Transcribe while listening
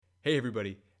Hey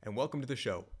everybody, and welcome to the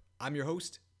show. I'm your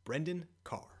host, Brendan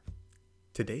Carr.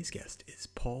 Today's guest is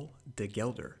Paul de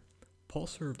Gelder. Paul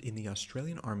served in the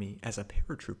Australian Army as a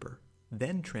paratrooper,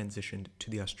 then transitioned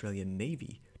to the Australian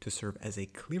Navy to serve as a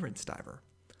clearance diver.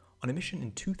 On a mission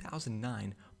in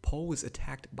 2009, Paul was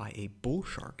attacked by a bull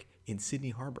shark in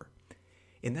Sydney Harbor.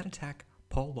 In that attack,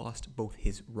 Paul lost both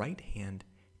his right hand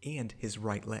and his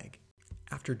right leg.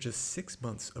 After just 6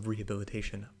 months of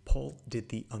rehabilitation, Paul did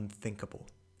the unthinkable.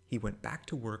 He went back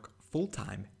to work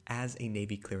full-time as a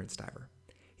Navy clearance diver.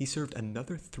 He served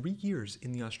another 3 years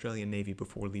in the Australian Navy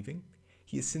before leaving.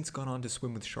 He has since gone on to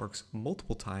swim with sharks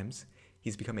multiple times.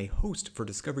 He's become a host for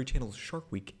Discovery Channel's Shark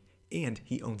Week, and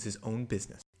he owns his own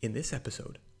business. In this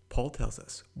episode, Paul tells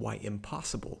us why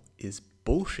impossible is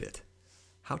bullshit,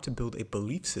 how to build a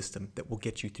belief system that will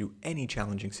get you through any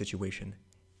challenging situation,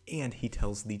 and he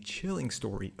tells the chilling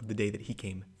story of the day that he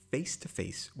came face to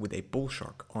face with a bull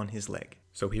shark on his leg.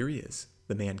 So here he is,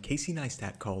 the man Casey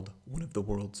Neistat called one of the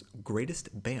world's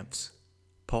greatest BAMFs,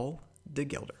 Paul de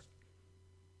Gelder.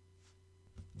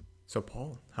 So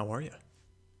Paul, how are you?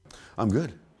 I'm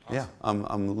good. Awesome. Yeah, I'm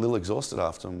a little exhausted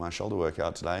after my shoulder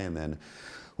workout today, and then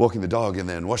walking the dog, and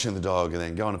then washing the dog, and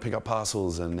then going to pick up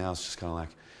parcels, and now it's just kind of like,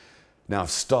 now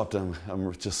I've stopped,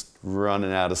 I'm just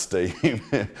running out of steam.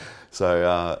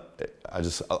 So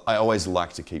I always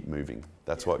like to keep moving.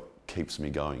 That's what keeps me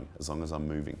going, as long as I'm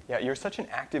moving. Yeah, you're such an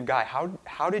active guy.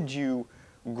 How did you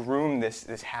groom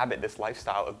this habit, this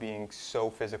lifestyle of being so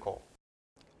physical?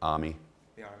 Army.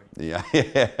 The Army.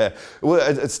 Yeah. Well,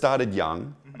 it started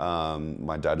young.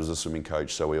 My dad was a swimming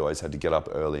coach, so we always had to get up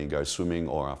early and go swimming,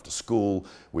 or after school,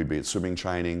 we'd be at swimming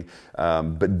training.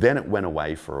 But then it went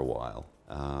away for a while.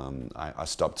 I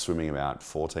stopped swimming about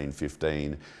 14,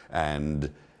 15, and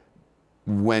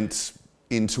went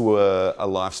into a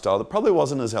lifestyle that probably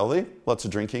wasn't as healthy. Lots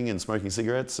of drinking and smoking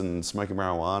cigarettes and smoking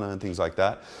marijuana and things like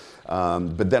that.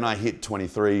 But then I hit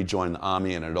 23, joined the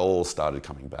Army, and it all started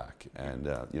coming back. And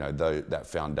that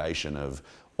foundation of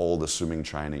all the swimming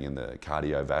training and the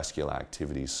cardiovascular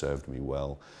activities served me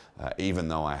well, even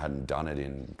though I hadn't done it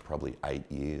in probably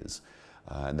 8 years.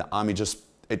 And the Army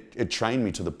it trained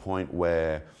me to the point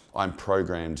where I'm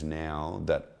programmed now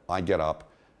that I get up,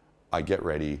 I get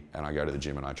ready, and I go to the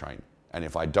gym and I train. And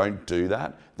if I don't do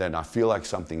that, then I feel like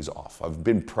something's off. I've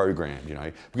been programmed,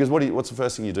 because what's the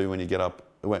first thing you do when you get up,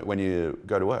 when you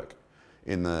go to work?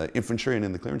 In the infantry and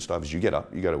in the clearance divers, you get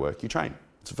up, you go to work, you train.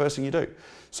 It's the first thing you do.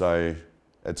 So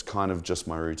it's kind of just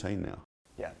my routine now.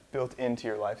 Yeah, built into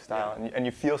your lifestyle, yeah. And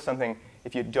you feel something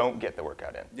if you don't get the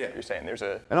workout in. Yeah. You're saying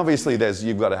And obviously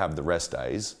you've got to have the rest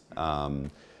days,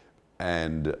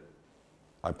 and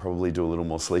I probably do a little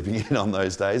more sleeping in on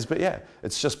those days, but yeah,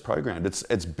 it's just programmed.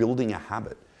 It's building a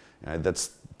habit.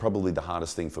 That's probably the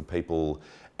hardest thing for people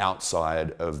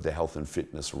outside of the health and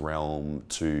fitness realm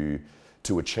to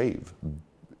achieve.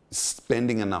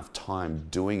 Spending enough time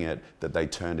doing it that they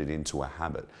turn it into a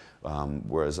habit.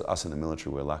 Whereas us in the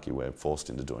military, we're lucky, we're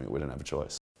forced into doing it. We don't have a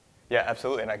choice. Yeah,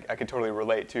 absolutely, and I can totally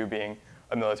relate to being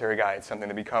a military guy. It's something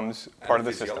that becomes part of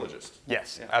the system.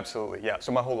 Yes, yeah. Absolutely, yeah.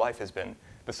 So my whole life has been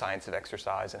the science of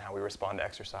exercise and how we respond to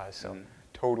exercise, so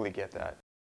totally get that.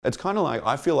 It's kind of like,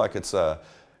 I feel like it's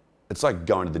like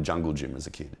going to the jungle gym as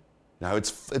a kid.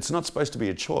 It's not supposed to be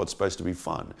a chore, it's supposed to be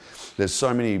fun. There's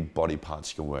so many body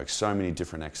parts you can work, so many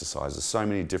different exercises, so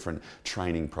many different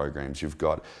training programs. You've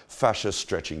got fascia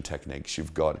stretching techniques,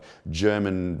 you've got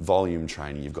German volume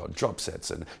training, you've got drop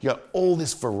sets, and you got all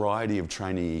this variety of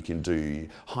training you can do,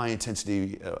 high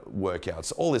intensity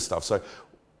workouts, all this stuff. So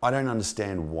I don't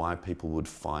understand why people would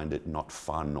find it not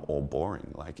fun or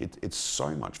boring. Like it's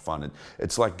so much fun.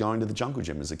 It's like going to the jungle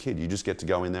gym as a kid. You just get to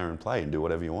go in there and play and do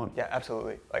whatever you want. Yeah,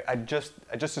 absolutely. Like I just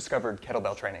discovered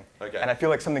kettlebell training, okay. And I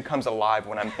feel like something comes alive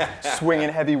when I'm swinging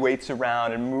heavy weights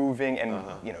around and moving and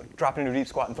dropping into a deep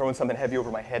squat and throwing something heavy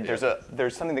over my head. Yeah.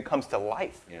 There's something that comes to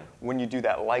life when you do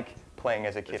that, like playing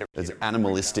as a kid. It's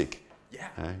animalistic. Yeah.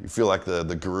 You feel like the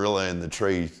gorilla in the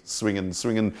tree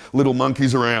swinging little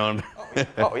monkeys around.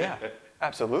 Oh yeah,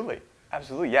 absolutely.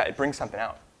 Yeah, it brings something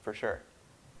out for sure.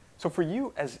 So for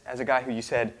you, as a guy who you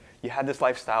said you had this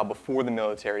lifestyle before the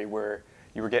military where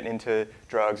you were getting into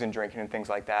drugs and drinking and things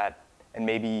like that, and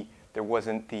maybe there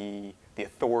wasn't the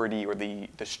authority or the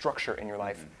structure in your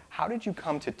life, how did you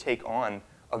come to take on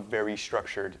a very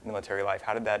structured military life?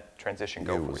 How did that transition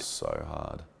go for you? It was so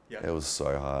hard. Yeah. It was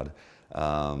so hard.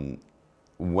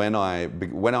 When I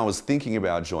was thinking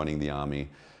about joining the Army,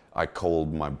 I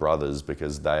called my brothers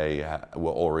because they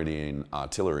were already in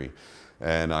artillery.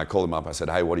 And I called them up, I said,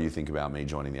 hey, what do you think about me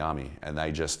joining the Army? And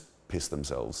they just pissed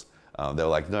themselves. They were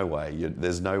like, no way,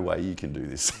 there's no way you can do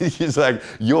this. It's like,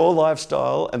 your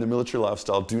lifestyle and the military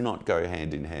lifestyle do not go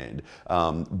hand in hand.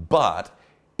 But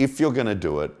if you're going to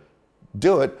do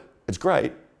it, it's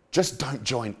great. Just don't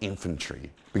join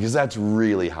infantry, because that's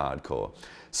really hardcore.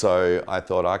 So I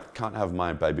thought, I can't have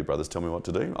my baby brothers tell me what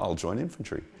to do. I'll join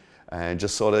infantry. And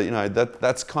just sort of,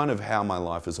 that's kind of how my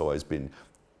life has always been.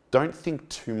 Don't think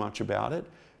too much about it.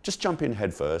 Just jump in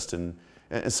head first and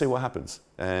see what happens.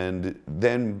 And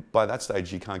then by that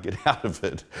stage, you can't get out of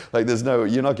it. Like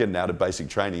you're not getting out of basic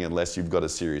training unless you've got a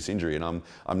serious injury. And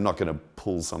I'm not going to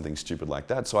pull something stupid like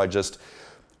that. So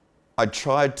I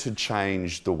tried to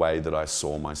change the way that I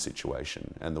saw my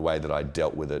situation and the way that I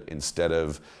dealt with it, instead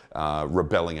of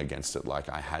rebelling against it like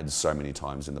I had so many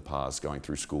times in the past, going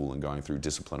through school and going through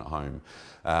discipline at home.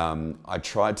 I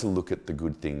tried to look at the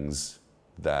good things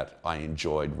that I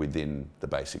enjoyed within the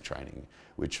basic training,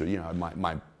 which,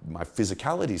 my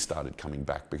physicality started coming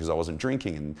back because I wasn't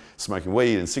drinking and smoking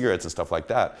weed and cigarettes and stuff like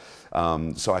that.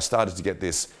 So I started to get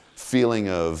this feeling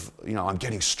of, I'm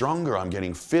getting stronger, I'm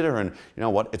getting fitter, and you know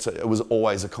what? It was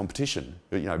always a competition.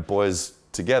 Boys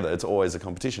together, it's always a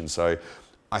competition. So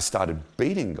I started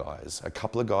beating guys, a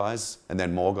couple of guys, and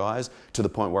then more guys, to the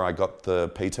point where I got the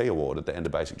PT award at the end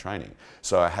of basic training.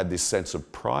 So I had this sense of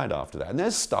pride after that. And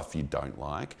there's stuff you don't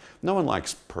like. No one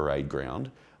likes parade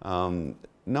ground.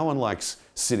 No one likes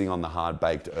sitting on the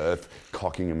hard-baked earth,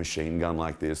 cocking a machine gun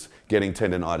like this, getting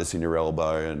tendonitis in your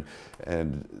elbow,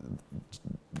 and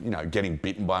getting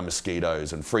bitten by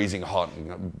mosquitoes and freezing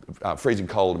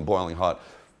cold and boiling hot.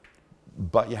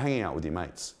 But you're hanging out with your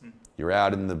mates. You're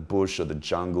out in the bush or the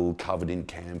jungle, covered in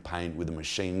can paint, with a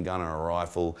machine gun and a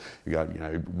rifle.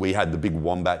 We had the big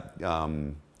Wombat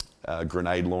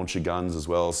grenade launcher guns as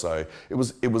well. So it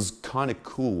was kind of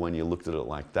cool when you looked at it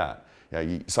like that.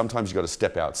 Sometimes you've got to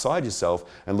step outside yourself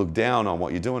and look down on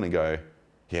what you're doing and go,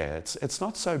 yeah, it's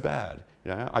not so bad.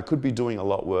 I could be doing a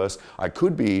lot worse. I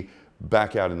could be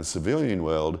back out in the civilian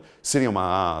world, sitting on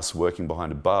my ass, working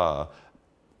behind a bar,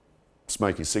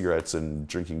 smoking cigarettes and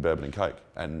drinking bourbon and Coke,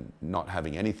 and not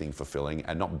having anything fulfilling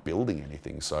and not building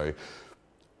anything. So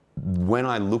when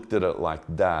I looked at it like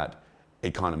that,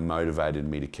 it kind of motivated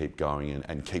me to keep going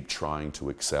and keep trying to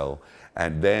excel.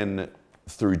 And then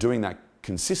through doing that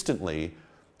consistently,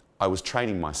 I was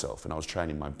training myself, and I was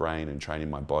training my brain and training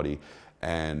my body,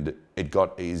 and it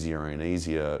got easier and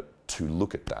easier to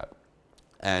look at that.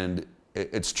 And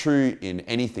it's true in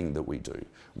anything that we do,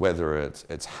 whether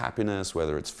it's happiness,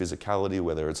 whether it's physicality,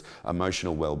 whether it's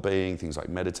emotional well-being, things like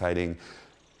meditating.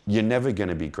 You're never going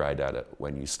to be great at it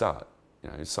when you start.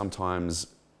 Sometimes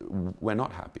we're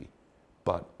not happy.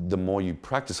 But the more you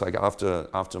practice, like after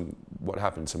what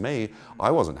happened to me, I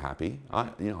wasn't happy.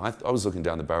 I was looking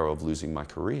down the barrel of losing my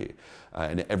career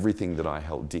and everything that I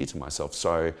held dear to myself.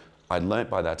 So I learnt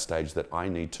by that stage that I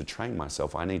need to train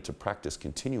myself. I need to practice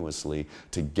continuously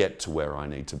to get to where I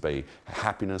need to be,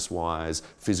 happiness-wise,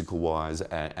 physical-wise,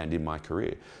 and in my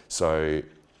career. So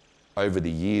over the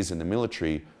years in the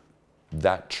military,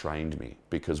 that trained me,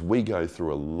 because we go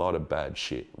through a lot of bad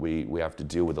shit. We have to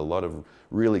deal with a lot of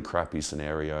really crappy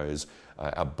scenarios.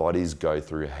 Our bodies go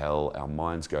through hell, our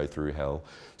minds go through hell.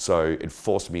 So it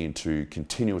forced me into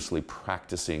continuously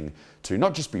practicing to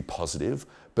not just be positive,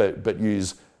 but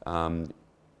use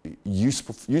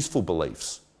useful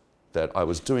beliefs, that I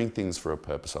was doing things for a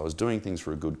purpose, I was doing things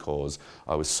for a good cause,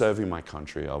 I was serving my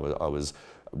country, I was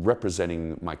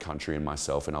representing my country and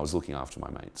myself, and I was looking after my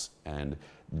mates. And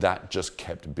that just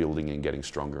kept building and getting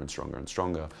stronger and stronger and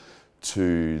stronger,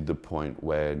 to the point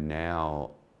where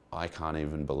now I can't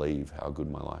even believe how good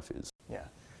my life is. Yeah,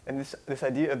 and this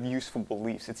idea of useful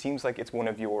beliefs, it seems like it's one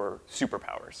of your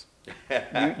superpowers.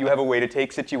 You have a way to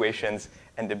take situations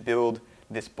and to build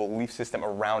this belief system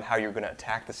around how you're going to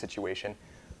attack the situation.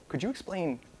 Could you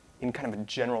explain in kind of a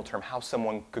general term how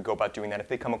someone could go about doing that if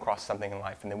they come across something in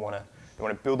life and they want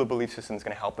to build a belief system that's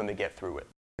going to help them to get through it?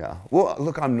 Yeah, well,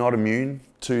 look, I'm not immune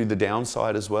to the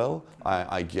downside as well.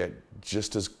 I get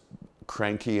just as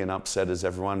cranky and upset as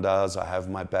everyone does. I have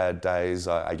my bad days.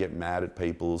 I get mad at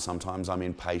people. Sometimes I'm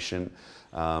impatient.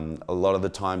 A lot of the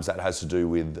times that has to do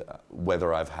with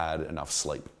whether I've had enough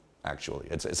sleep, actually.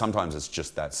 Sometimes it's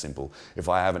just that simple. If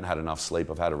I haven't had enough sleep,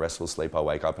 I've had a restful sleep, I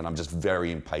wake up and I'm just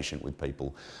very impatient with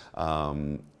people.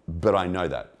 But I know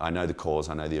that. I know the cause,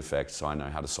 I know the effect, so I know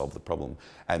how to solve the problem.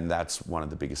 And that's one of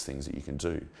the biggest things that you can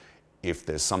do. If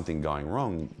there's something going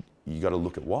wrong, you got to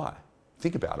look at why.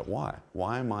 Think about it, why?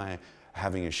 Why am I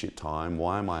having a shit time?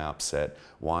 Why am I upset?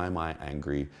 Why am I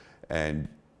angry? And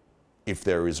if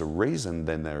there is a reason,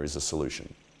 then there is a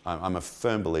solution. I'm a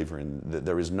firm believer in that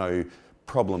there is no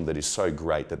problem that is so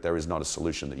great that there is not a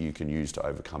solution that you can use to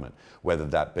overcome it, whether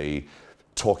that be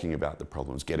talking about the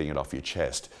problems, getting it off your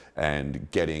chest, and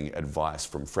getting advice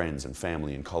from friends and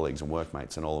family and colleagues and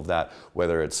workmates and all of that,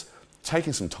 whether it's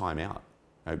taking some time out,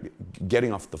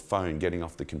 getting off the phone, getting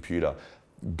off the computer,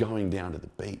 going down to the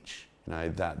beach.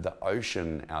 That the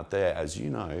ocean out there, as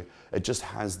you know, it just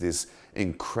has this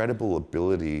incredible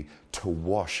ability to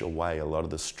wash away a lot of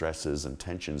the stresses and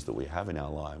tensions that we have in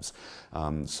our lives.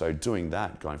 So doing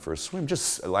that, going for a swim,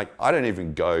 just like, I don't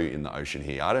even go in the ocean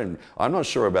here. I'm not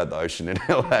sure about the ocean in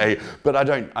LA, but I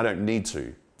don't need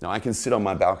to. I can sit on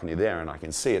my balcony there and I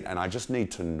can see it, and I just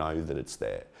need to know that it's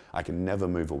there. I can never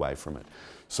move away from it.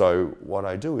 So what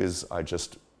I do is I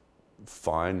just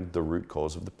find the root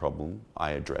cause of the problem,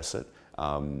 I address it,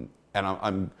 and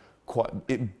I'm quite,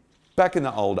 back in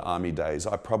the old army days,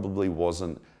 I probably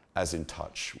wasn't as in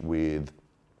touch with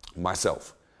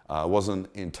myself. I wasn't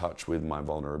in touch with my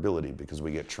vulnerability, because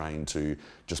we get trained to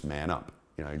just man up,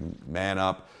 man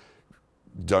up,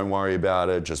 don't worry about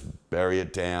it, just bury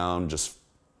it down, just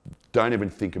don't even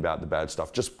think about the bad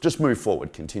stuff. Just move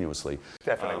forward continuously.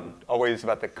 Definitely. Always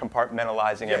about the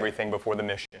compartmentalizing everything before the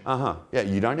mission. Yeah,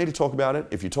 you don't need to talk about it.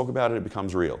 If you talk about it, it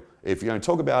becomes real. If you don't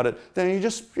talk about it, then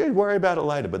you worry about it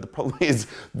later. But the problem is,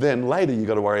 then later you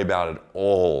got to worry about it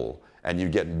all, and you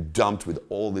get dumped with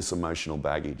all this emotional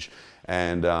baggage.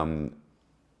 And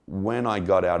when I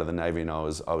got out of the Navy and I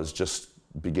was just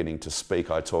beginning to speak,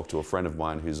 I talked to a friend of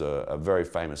mine who's a very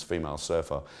famous female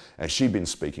surfer, and she'd been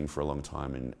speaking for a long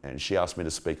time, and she asked me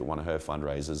to speak at one of her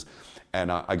fundraisers, and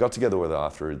I got together with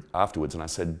her afterwards, and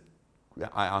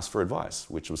I asked for advice,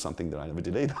 which was something that I never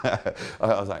did either.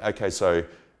 I was like, okay, so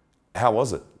how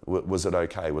was it? Was it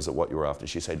okay? Was it what you were after?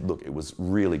 She said, look, it was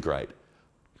really great,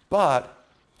 but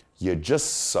you're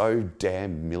just so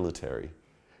damn military.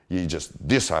 You just,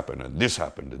 this happened, and this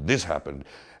happened, and this happened,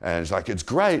 and it's like, it's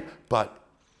great, but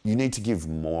you need to give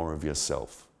more of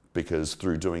yourself, because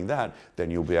through doing that, then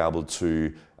you'll be able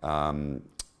to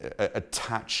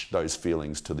attach those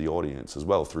feelings to the audience as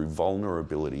well. Through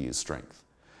vulnerability is strength.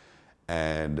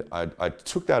 And I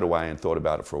took that away and thought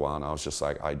about it for a while, and I was just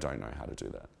like, I don't know how to do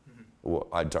that.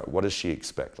 What does she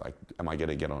expect? Like, am I going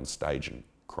to get on stage and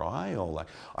cry? Or like,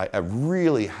 I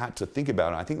really had to think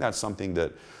about it. I think that's something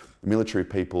that military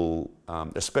people,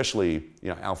 especially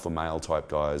alpha male type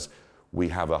guys, we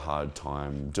have a hard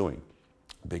time doing,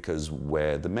 because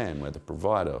we're the man, we're the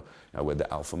provider, we're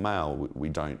the alpha male. We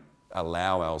don't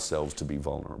allow ourselves to be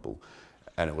vulnerable.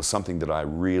 And it was something that I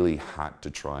really had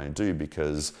to try and do,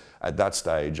 because at that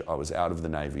stage I was out of the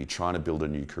Navy trying to build a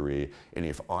new career, and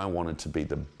if I wanted to be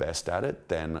the best at it,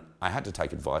 then I had to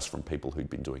take advice from people who'd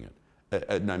been doing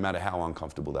it, no matter how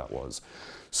uncomfortable that was.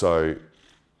 So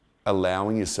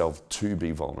allowing yourself to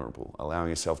be vulnerable, allowing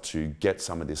yourself to get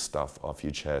some of this stuff off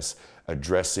your chest,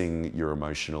 addressing your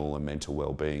emotional and mental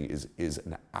well-being is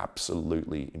an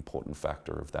absolutely important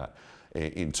factor of that,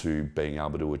 into being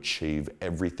able to achieve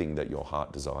everything that your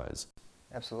heart desires.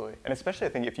 Absolutely, and especially I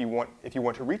think if you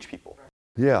want to reach people.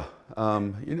 Yeah,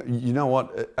 you know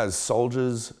what? As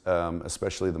soldiers,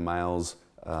 especially the males,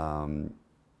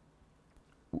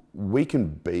 we can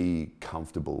be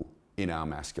comfortable in our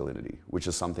masculinity, which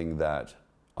is something that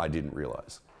I didn't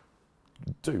realize.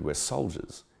 Dude, we're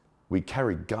soldiers. We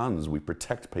carry guns, we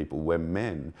protect people, we're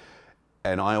men.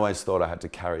 And I always thought I had to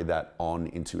carry that on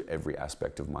into every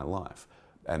aspect of my life.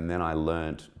 And then I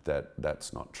learned that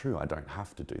that's not true. I don't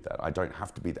have to do that. I don't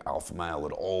have to be the alpha male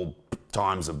at all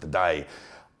times of the day.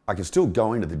 I can still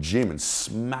go into the gym and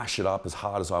smash it up as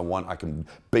hard as I want. I can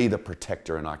be the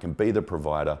protector and I can be the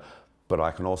provider, but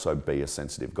I can also be a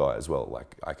sensitive guy as well.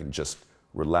 Like, I can just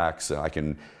relax and I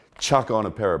can chuck on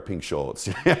a pair of pink shorts,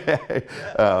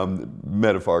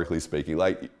 metaphorically speaking.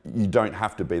 Like, you don't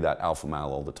have to be that alpha male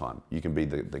all the time. You can be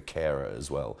the carer as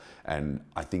well. And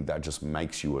I think that just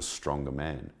makes you a stronger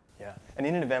man. Yeah, and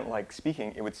in an event like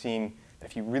speaking, it would seem that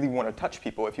if you really want to touch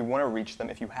people, if you want to reach them,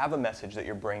 if you have a message that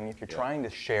you're bringing, if you're trying to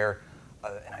share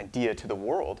an idea to the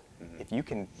world, if you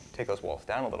can take those walls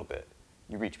down a little bit,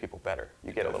 you reach people better.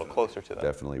 You get a little closer to them.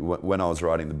 Definitely. When I was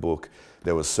writing the book,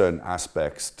 there were certain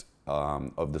aspects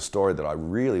of the story that I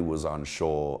really was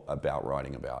unsure about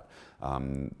writing about.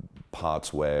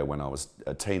 Parts where when I was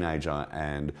a teenager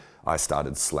and I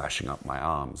started slashing up my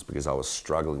arms because I was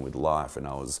struggling with life and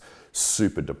I was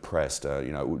super depressed.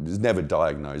 It was never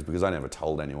diagnosed because I never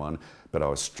told anyone, but I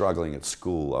was struggling at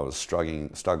school. I was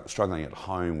struggling at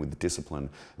home with discipline.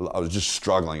 I was just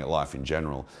struggling at life in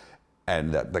general.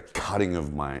 And the cutting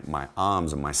of my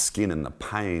arms and my skin and the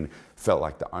pain felt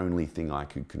like the only thing I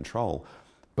could control.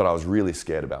 But I was really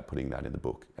scared about putting that in the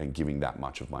book and giving that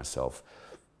much of myself.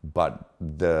 But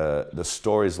the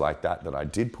stories like that I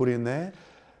did put in there,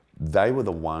 they were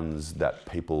the ones that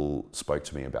people spoke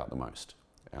to me about the most.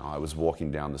 You know, I was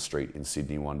walking down the street in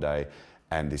Sydney one day,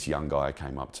 and this young guy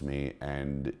came up to me,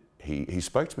 and he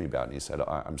spoke to me about it, and he said,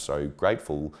 I'm so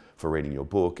grateful for reading your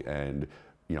book, and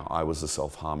you know, I was a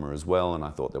self-harmer as well, and I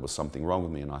thought there was something wrong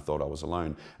with me, and I thought I was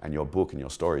alone, and your book and your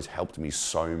stories helped me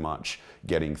so much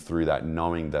getting through that,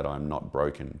 knowing that I'm not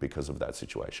broken because of that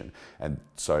situation. And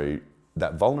so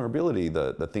that vulnerability,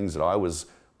 the things that I was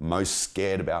most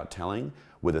scared about telling,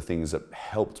 were the things that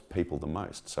helped people the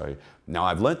most. So now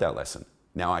I've learnt that lesson.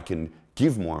 Now I can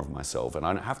give more of myself, and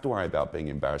I don't have to worry about being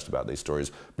embarrassed about these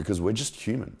stories, because we're just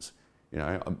humans. You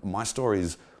know, my story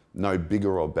is no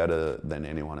bigger or better than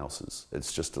anyone else's.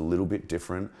 It's just a little bit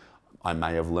different. I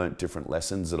may have learnt different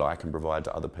lessons that I can provide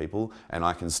to other people, and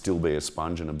I can still be a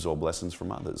sponge and absorb lessons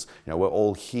from others. You know, we're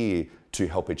all here to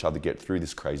help each other get through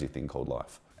this crazy thing called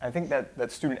life. I think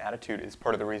that student attitude is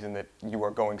part of the reason that you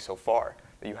are going so far,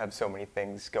 that you have so many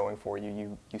things going for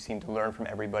you. You seem to learn from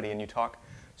everybody, and you talk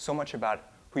so much about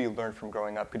who you learned from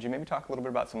growing up. Could you maybe talk a little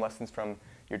bit about some lessons from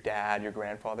your dad, your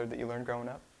grandfather that you learned growing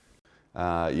up?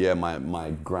 Yeah,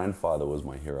 my grandfather was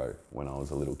my hero when I was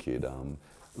a little kid.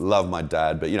 Love my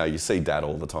dad, but you know, you see dad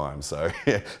all the time, so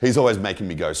he's always making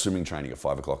me go swimming training at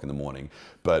 5 o'clock in the morning.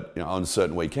 But you know, on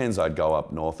certain weekends, I'd go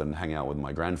up north and hang out with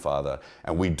my grandfather,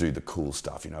 and we'd do the cool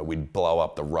stuff. You know, we'd blow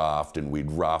up the raft, and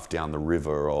we'd raft down the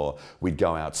river, or we'd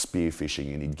go out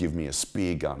spearfishing, and he'd give me a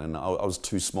spear gun, and I was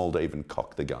too small to even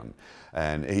cock the gun.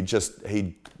 And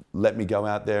he'd let me go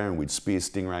out there, and we'd spear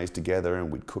stingrays together, and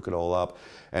we'd cook it all up.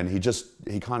 And he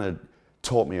kind of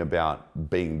taught me about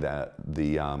being the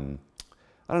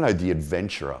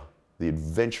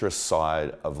adventurous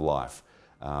side of life.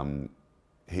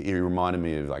 He reminded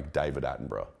me of like David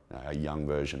Attenborough, a young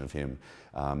version of him.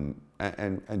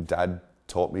 And Dad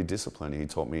taught me discipline. He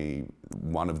taught me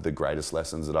one of the greatest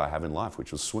lessons that I have in life,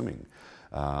 which was swimming.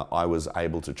 I was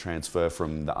able to transfer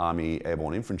from the Army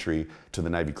Airborne Infantry to the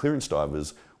Navy clearance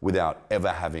divers without ever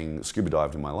having scuba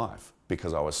dived in my life,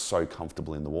 because I was so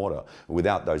comfortable in the water.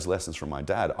 Without those lessons from my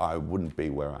dad, I wouldn't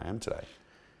be where I am today.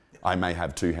 I may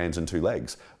have 2 hands and 2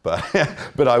 legs,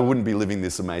 but I wouldn't be living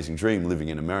this amazing dream, living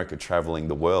in America, traveling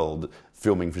the world,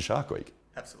 filming for Shark Week.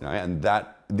 Absolutely. You know, and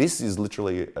this is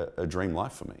literally a dream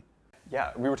life for me. Yeah,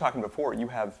 we were talking before, you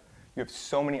have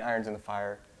so many irons in the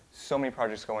fire, so many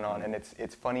projects going on, and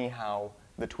it's funny how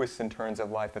the twists and turns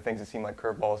of life, the things that seem like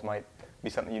curveballs, might be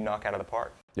something you knock out of the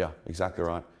park. Yeah, exactly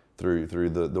right. Through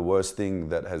the worst thing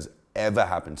that has ever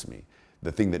happened to me,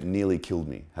 the thing that nearly killed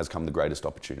me, has come the greatest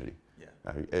opportunity. Yeah.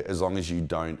 As long as you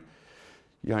don't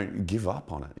give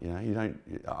up on it. You know,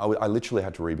 I literally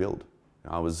had to rebuild.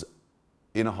 I was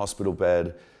in a hospital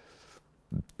bed.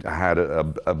 I had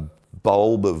a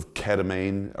bulb of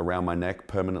ketamine around my neck,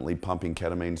 permanently pumping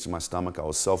ketamine to my stomach. I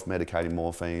was self-medicating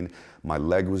morphine. My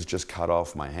leg was just cut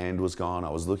off. My hand was gone. I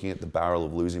was looking at the barrel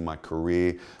of losing my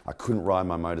career. I couldn't ride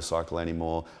my motorcycle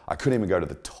anymore. I couldn't even go to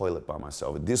the toilet by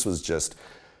myself. This was just,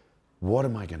 what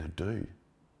am I going to do?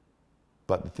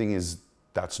 But the thing is,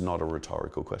 that's not a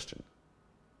rhetorical question.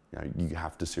 You know, you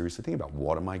have to seriously think about,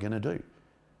 what am I going to do?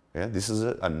 Yeah, this is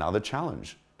another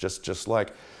challenge. Just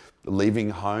like leaving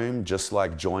home, just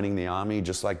like joining the army,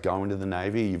 just like going to the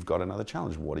Navy, you've got another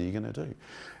challenge. What are you going to do?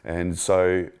 And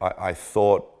so I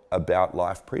thought about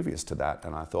life previous to that,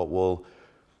 and I thought, well,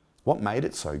 what made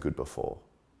it so good before?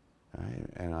 Right?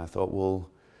 And I thought, well,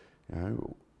 you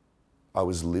know, I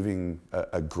was living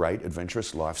a great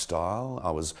adventurous lifestyle.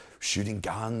 I was shooting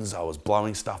guns, I was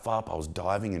blowing stuff up, I was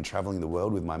diving and traveling the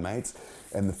world with my mates.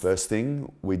 And the first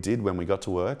thing we did when we got to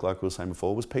work, like we were saying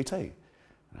before, was PT. And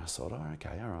I thought, oh,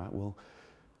 okay, all right, well,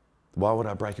 why would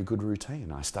I break a good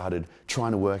routine? I started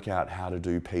trying to work out how to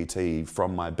do PT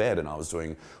from my bed, and I was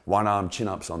doing one-arm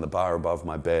chin-ups on the bar above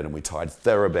my bed, and we tied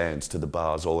TheraBands to the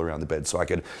bars all around the bed so I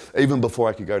could, even before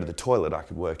I could go to the toilet, I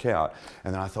could work out.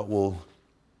 And then I thought, well,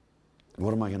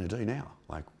 what am I going to do now?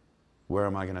 Like, where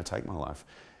am I going to take my life?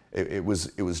 It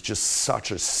was just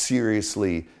such a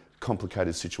seriously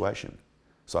complicated situation.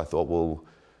 So I thought, well,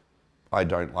 I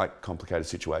don't like complicated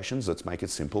situations. Let's make it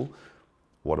simple.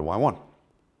 What do I want?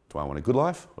 Do I want a good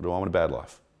life or do I want a bad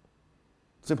life?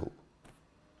 Simple.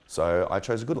 So I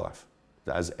chose a good life,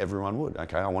 as everyone would.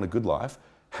 Okay, I want a good life.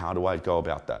 How do I go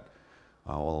about that?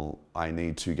 Well, I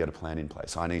need to get a plan in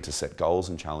place. I need to set goals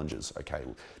and challenges. Okay,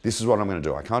 this is what I'm going to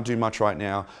do. I can't do much right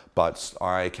now, but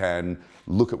I can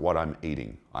look at what I'm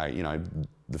eating.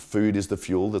 The food is the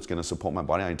fuel that's going to support my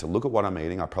body. I need to look at what I'm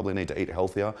eating. I probably need to eat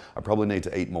healthier. I probably need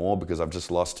to eat more because I've just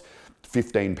lost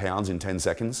 15 pounds in 10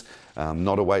 seconds.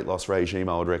 Not a weight loss regime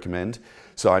I would recommend.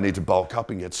 So I need to bulk up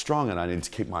and get strong, and I need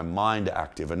to keep my mind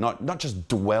active and not just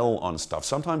dwell on stuff.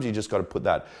 Sometimes you just got to put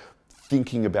that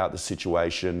thinking about the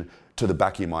situation to the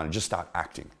back of your mind and just start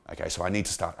acting. Okay, so I need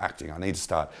to start acting. I need to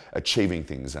start achieving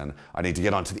things, and I need to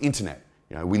get onto the internet.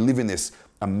 We live in this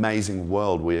amazing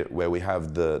world where we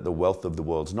have the wealth of the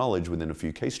world's knowledge within a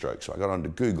few keystrokes. So I got onto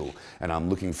Google and I'm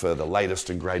looking for the latest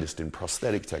and greatest in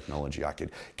prosthetic technology. I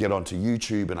could get onto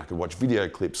YouTube and I could watch video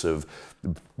clips of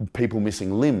people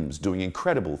missing limbs doing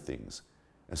incredible things.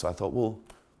 And so I thought, well,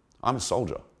 I'm a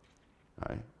soldier.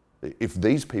 Right? If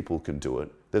these people can do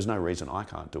it, there's no reason I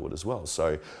can't do it as well.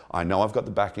 So I know I've got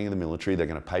the backing of the military. They're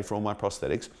going to pay for all my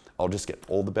prosthetics. I'll just get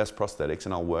all the best prosthetics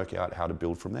and I'll work out how to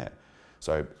build from there.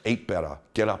 So eat better,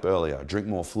 get up earlier, drink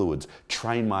more fluids,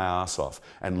 train my ass off,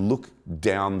 and look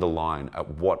down the line at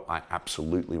what I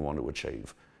absolutely want to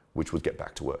achieve, which was get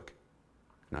back to work.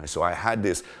 So I had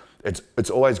this, it's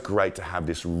always great to have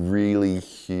this really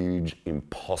huge,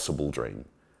 impossible dream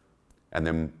and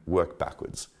then work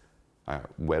backwards.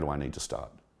 Where do I need to start?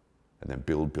 And then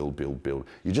build.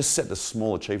 You just set the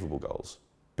small achievable goals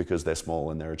because they're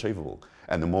small and they're achievable.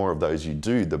 And the more of those you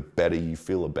do, the better you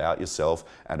feel about yourself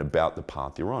and about the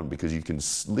path you're on, because you can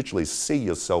literally see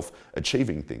yourself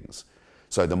achieving things.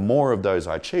 So the more of those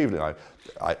I achieved, I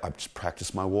just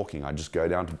practice my walking. I just go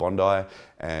down to Bondi,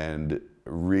 and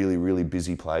really, really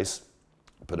busy place,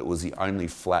 but it was the only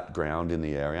flat ground in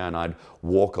the area, and I'd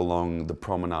walk along the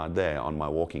promenade there on my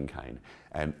walking cane,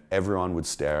 and everyone would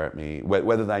stare at me,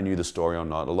 whether they knew the story or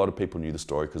not. A lot of people knew the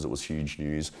story because it was huge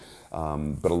news,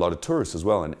 but a lot of tourists as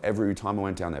well, and every time I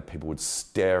went down there, people would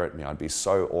stare at me. I'd be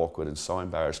so awkward and so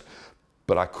embarrassed,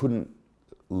 but I couldn't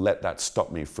let that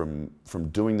stop me from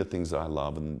doing the things that I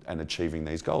love and achieving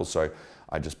these goals. So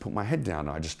I just put my head down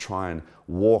and I just try and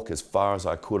walk as far as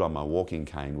I could on my walking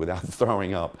cane without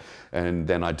throwing up. And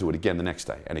then I do it again the next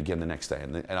day and again the next day.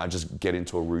 And I just get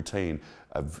into a routine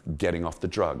of getting off the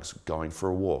drugs, going for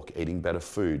a walk, eating better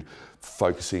food,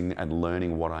 focusing and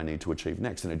learning what I need to achieve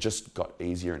next. And it just got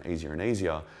easier and easier and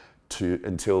easier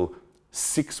until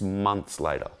 6 months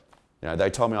later. They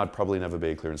told me I'd probably never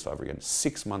be a clearance diver again.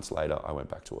 6 months later, I went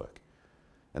back to work.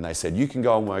 And they said, you can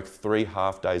go and work 3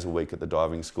 half days a week at the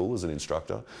diving school as an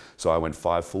instructor. So I went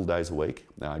 5 full days a week.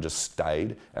 And I just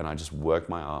stayed and I just worked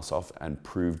my ass off and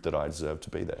proved that I deserved to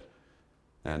be there.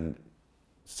 And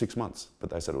 6 months, but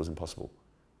they said it was impossible.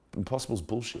 Impossible's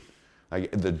bullshit.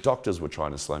 The doctors were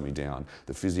trying to slow me down.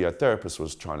 The physiotherapist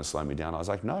was trying to slow me down. I was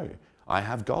like, no, I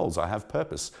have goals. I have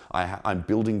purpose. I'm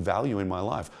building value in my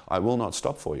life. I will not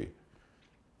stop for you.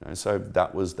 So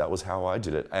that was how I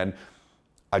did it. And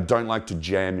I don't like to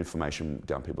jam information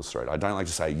down people's throat. I don't like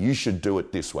to say, you should do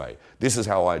it this way. This is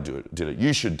how I did it.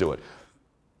 You should do it.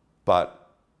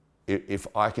 But if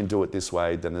I can do it this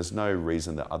way, then there's no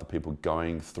reason that other people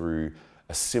going through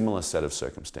a similar set of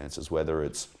circumstances, whether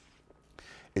it's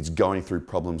going through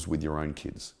problems with your own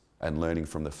kids and learning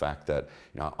from the fact that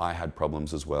I had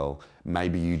problems as well.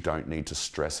 Maybe you don't need to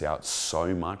stress out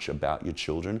so much about your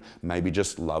children. Maybe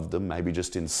just love them. Maybe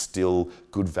just instill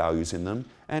good values in them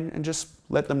and just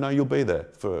let them know you'll be there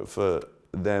for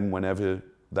them whenever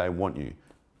they want you,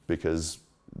 because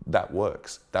that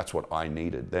works. That's what I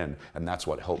needed then, and that's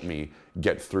what helped me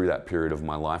get through that period of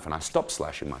my life. And I stopped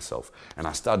slashing myself, and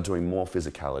I started doing more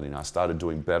physicality, and I started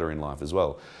doing better in life as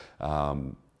well.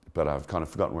 But I've kind of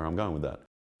forgotten where I'm going with that.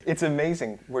 It's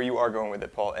amazing where you are going with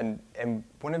it, Paul. And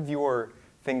one of your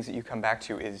things that you come back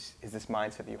to is this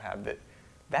mindset that you have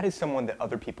that is something that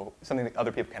other people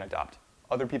can adopt.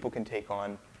 Other people can take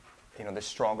on, the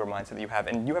stronger mindset that you have.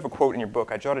 And you have a quote in your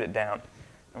book. I jotted it down.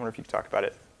 I wonder if you could talk about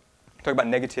it. Talk about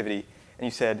negativity, and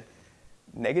you said,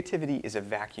 negativity is a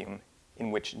vacuum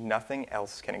in which nothing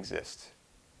else can exist.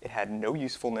 It had no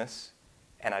usefulness,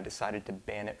 and I decided to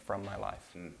ban it from my life.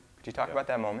 Could you talk about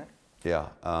that moment? Yeah.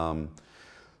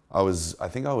 I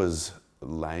think I was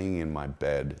laying in my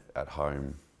bed at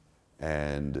home,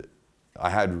 and I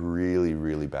had really,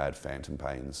 really bad phantom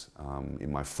pains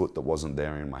in my foot that wasn't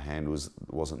there, in my hand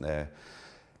wasn't there,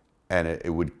 and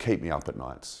it would keep me up at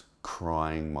nights,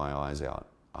 crying my eyes out.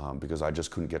 Because I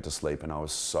just couldn't get to sleep, and I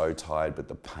was so tired, but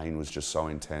the pain was just so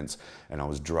intense, and I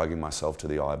was drugging myself to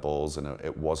the eyeballs, and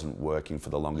it wasn't working for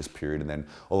the longest period. And then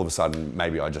all of a sudden,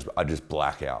 maybe I just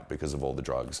black out because of all the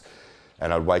drugs.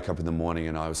 And I'd wake up in the morning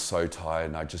and I was so tired,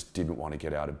 and I just didn't want to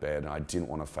get out of bed, and I didn't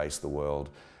want to face the world.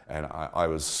 And I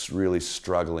was really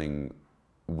struggling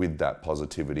with that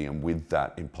positivity and with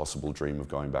that impossible dream of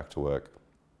going back to work.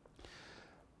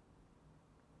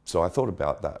 So I thought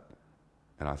about that.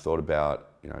 And I thought about,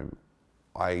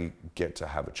 I get to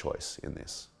have a choice in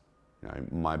this.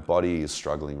 My body is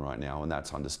struggling right now, and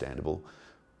that's understandable,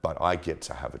 but I get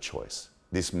to have a choice.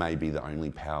 This may be the only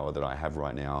power that I have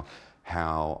right now,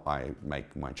 how I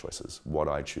make my choices, what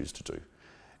I choose to do.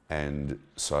 And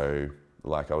so,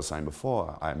 like I was saying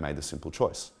before, I made the simple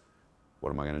choice.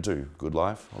 What am I going to do? Good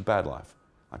life or bad life?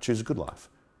 I choose a good life,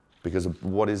 because of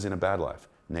what is in a bad life?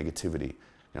 Negativity.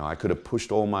 I could have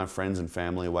pushed all my friends and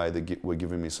family away that were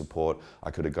giving me support.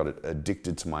 I could have got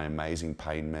addicted to my amazing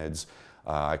pain meds.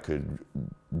 I could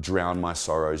drown my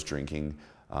sorrows drinking.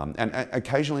 And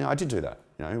occasionally I did do that.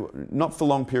 Not for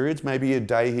long periods, maybe a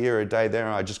day here, a day there.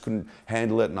 I just couldn't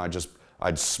handle it, and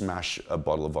I'd smash a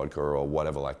bottle of vodka or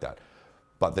whatever like that.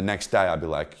 But the next day I'd be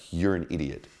like, you're an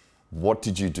idiot. What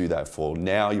did you do that for?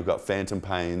 Now you've got phantom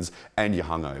pains and you're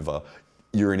hungover.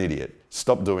 You're an idiot.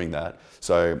 Stop doing that.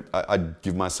 So I'd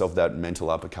give myself that mental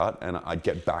uppercut, and I'd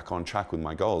get back on track with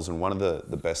my goals. And one of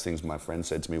the best things my friend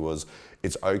said to me was,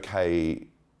 it's okay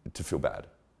to feel bad.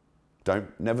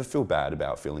 Never feel bad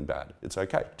about feeling bad. It's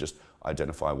okay. Just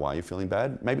identify why you're feeling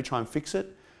bad. Maybe try and fix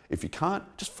it. If you can't,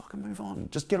 just fucking move on.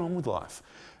 Just get on with life.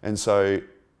 And so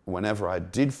whenever I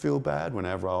did feel bad,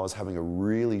 whenever I was having a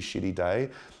really shitty day,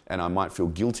 and I might feel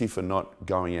guilty for not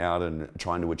going out and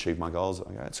trying to achieve my goals,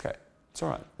 I go, it's okay. It's all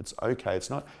right. It's okay. It's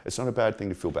not a bad thing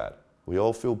to feel bad. We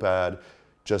all feel bad.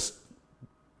 Just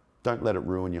don't let it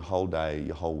ruin your whole day,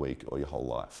 your whole week, or your whole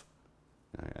life.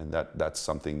 And that's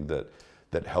something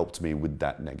that helped me with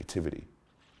that negativity,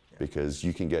 because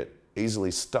you can get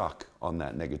easily stuck on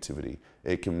that negativity.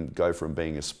 It can go from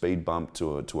being a speed bump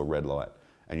to a red light,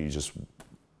 and you just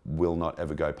will not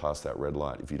ever go past that red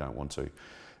light if you don't want to.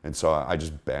 And so I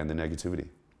just banned the negativity.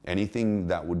 Anything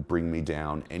that would bring me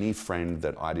down, any friend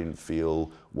that I didn't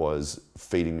feel was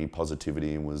feeding me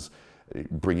positivity and was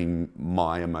bringing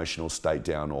my emotional state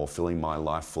down or filling my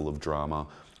life full of drama,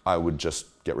 I would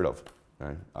just get rid of.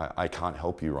 I can't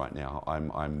help you right now.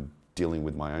 I'm dealing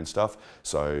with my own stuff,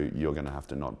 so you're going to have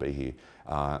to not be here.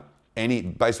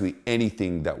 Basically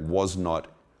anything that was not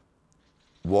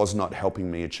helping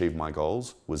me achieve my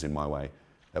goals was in my way.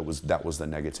 That was the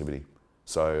negativity.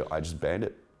 So I just banned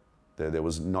it. There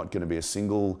was not going to be a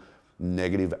single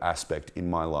negative aspect in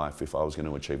my life if I was going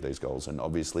to achieve these goals. And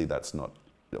obviously that's not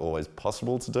always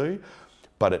possible to do,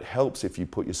 but it helps if you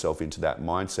put yourself into that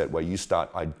mindset where you start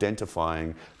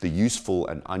identifying the useful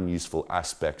and unuseful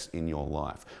aspects in your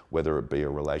life, whether it be a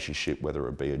relationship, whether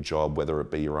it be a job, whether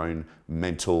it be your own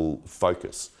mental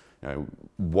focus.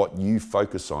 What you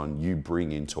focus on, you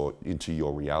bring into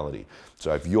your reality.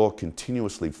 So if you're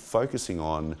continuously focusing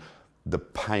on the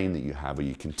pain that you have, or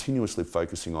you're continuously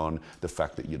focusing on the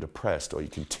fact that you're depressed, or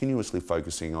you're continuously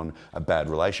focusing on a bad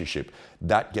relationship,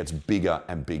 that gets bigger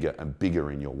and bigger and bigger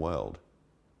in your world.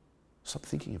 Stop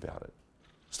thinking about it.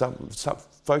 Start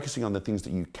focusing on the things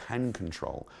that you can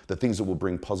control, the things that will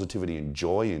bring positivity and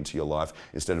joy into your life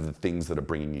instead of the things that are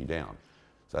bringing you down.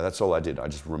 So that's all I did. I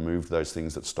just removed those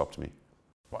things that stopped me.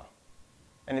 Wow.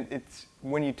 And it's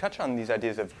when you touch on these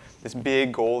ideas of this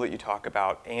big goal that you talk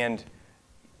about and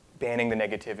banning the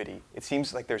negativity, it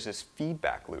seems like there's this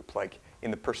feedback loop. Like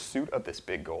in the pursuit of this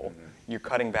big goal, you're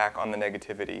cutting back on the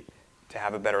negativity to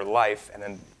have a better life, and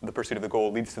then the pursuit of the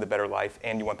goal leads to the better life,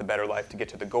 and you want the better life to get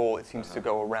to the goal. It seems to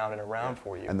go around and around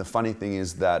for you. And the funny thing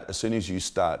is that as soon as you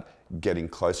start getting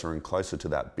closer and closer to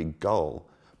that big goal,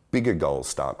 bigger goals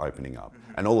start opening up.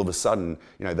 And all of a sudden,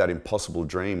 that impossible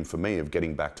dream for me of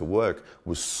getting back to work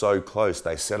was so close.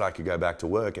 They said I could go back to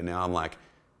work, and now I'm like,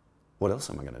 what else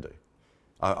am I going to do?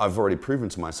 I've already proven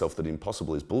to myself that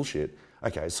impossible is bullshit.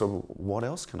 Okay, so what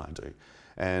else can I do?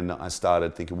 And I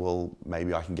started thinking, well,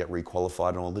 maybe I can get requalified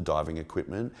on all the diving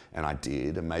equipment, and I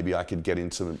did. And maybe I could get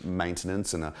into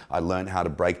maintenance, and I learned how to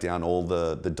break down all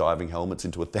the diving helmets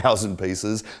into 1,000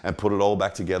 pieces and put it all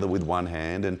back together with one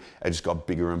hand, and it just got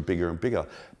bigger and bigger and bigger,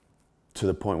 to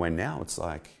the point where now it's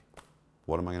like,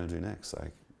 what am I going to do next?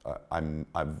 Like,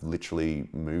 I've literally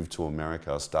moved to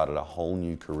America, started a whole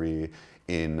new career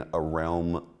in a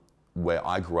realm where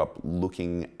I grew up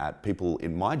looking at people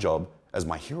in my job as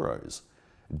my heroes.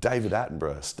 David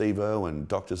Attenborough, Steve Irwin,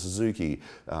 Dr. Suzuki,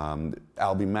 Albie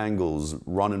Mangels,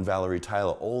 Ron and Valerie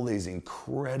Taylor, all these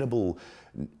incredible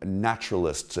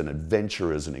naturalists and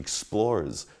adventurers and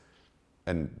explorers.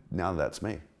 And now that's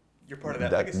me. You're part of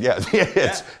that legacy.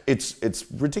 Yeah, it's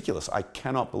ridiculous. I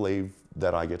cannot believe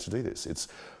that I get to do this.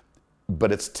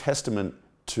 But it's testament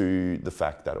to the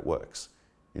fact that it works.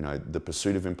 The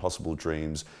pursuit of impossible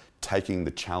dreams, taking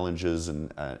the challenges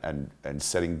and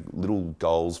setting little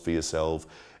goals for yourself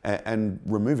and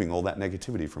removing all that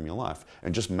negativity from your life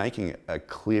and just making a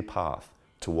clear path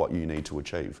to what you need to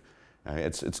achieve.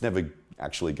 It's never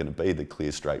actually going to be the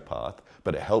clear, straight path,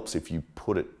 but it helps if you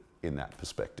put it in that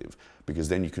perspective, because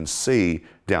then you can see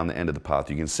down the end of the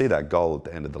path, you can see that goal at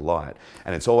the end of the light.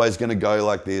 And it's always going to go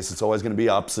like this, it's always going to be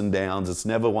ups and downs, it's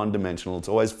never one-dimensional, it's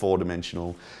always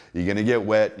four-dimensional. You're going to get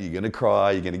wet, you're going to cry,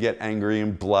 you're going to get angry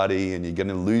and bloody, and you're going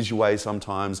to lose your way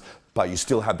sometimes, but you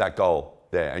still have that goal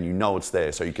there, and you know it's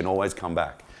there, so you can always come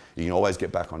back. You can always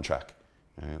get back on track.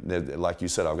 Like you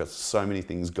said, I've got so many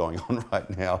things going on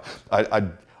right now.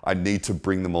 I need to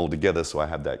bring them all together so I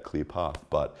have that clear path,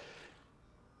 but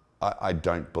I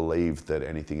don't believe that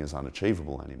anything is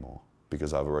unachievable anymore,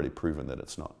 because I've already proven that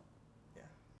it's not. Yeah.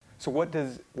 So what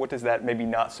does that maybe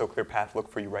not so clear path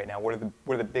look for you right now? What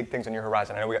are the big things on your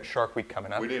horizon? I know we got Shark Week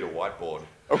coming up. We need a whiteboard.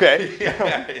 Okay.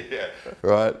 yeah.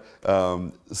 Right.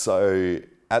 So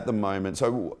at the moment,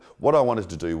 so what I wanted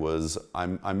to do was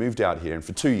I moved out here, and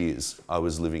for 2 years I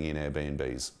was living in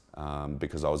Airbnbs.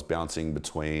 Because I was bouncing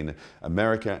between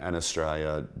America and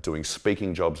Australia, doing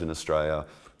speaking jobs in Australia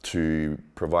to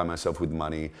provide myself with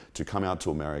money to come out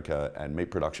to America and meet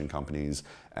production companies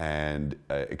and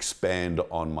expand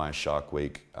on my Shark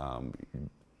Week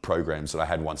programs that I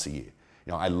had once a year.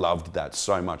 You know, I loved that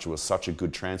so much. It was such a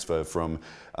good transfer from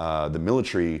the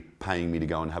military paying me to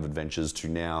go and have adventures to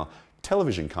now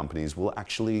television companies will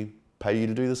actually pay you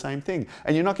to do the same thing.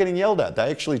 And you're not getting yelled at.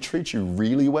 They actually treat you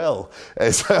really well.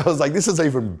 And so I was like, this is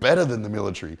even better than the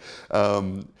military.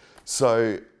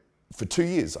 So for 2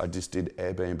 years, I just did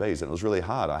Airbnbs, and it was really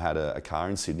hard. I had a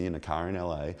car in Sydney and a car in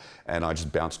LA, and I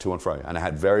just bounced to and fro. And I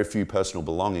had very few personal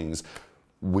belongings,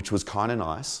 which was kind of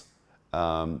nice.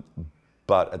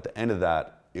 But at the end of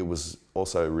that, it was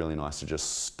also really nice to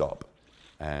just stop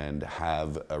and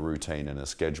have a routine and a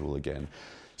schedule again.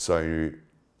 So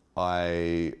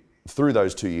through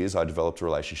those 2 years, I developed a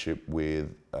relationship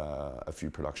with a few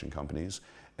production companies,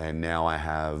 and now I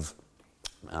have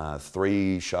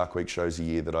 3 Shark Week shows a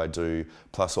year that I do,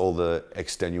 plus all the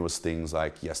extenuous things.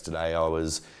 Like yesterday, I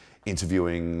was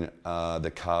interviewing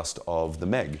the cast of The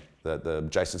Meg, the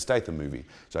Jason Statham movie.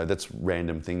 So that's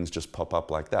random things just pop up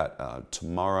like that.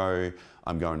 Tomorrow,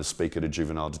 I'm going to speak at a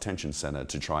juvenile detention centre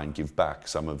to try and give back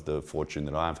some of the fortune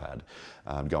that I've had.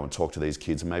 Go and talk to these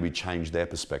kids and maybe change their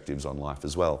perspectives on life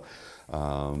as well.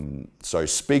 So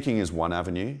speaking is one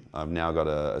avenue. I've now got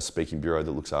a speaking bureau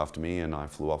that looks after me, and I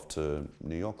flew off to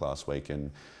New York last week and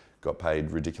got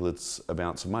paid ridiculous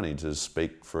amounts of money to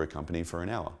speak for a company for an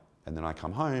hour. And then I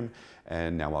come home,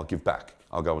 and now I'll give back.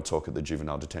 I'll go and talk at the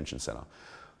juvenile detention centre.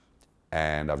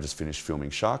 And I've just finished filming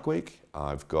Shark Week.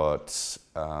 I've got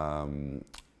a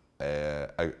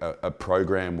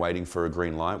program waiting for a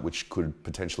green light, which could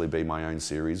potentially be my own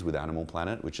series with Animal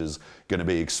Planet, which is going to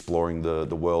be exploring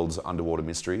the world's underwater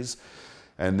mysteries.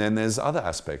 And then there's other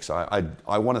aspects. I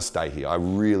want to stay here. I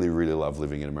really, really love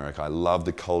living in America. I love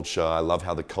the culture. I love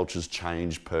how the cultures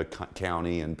change per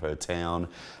county and per town.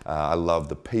 I love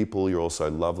the people. You're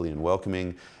also lovely and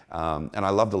welcoming. And I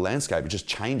love the landscape. It just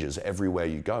changes everywhere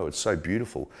you go. It's so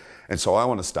beautiful. And so I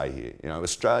want to stay here. You know,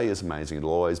 Australia is amazing. It'll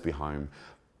always be home.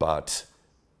 But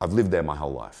I've lived there my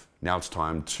whole life. Now it's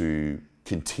time to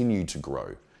continue to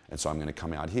grow. And so I'm going to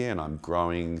come out here, and I'm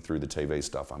growing through the TV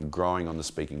stuff. I'm growing on the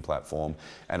speaking platform.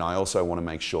 And I also want to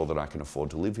make sure that I can afford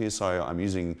to live here. So I'm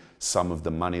using some of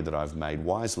the money that I've made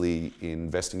wisely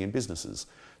investing in businesses,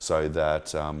 so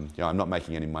that I'm not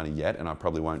making any money yet, and I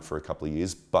probably won't for a couple of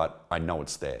years, but I know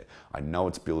it's there. I know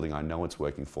it's building. I know it's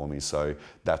working for me. So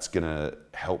that's going to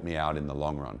help me out in the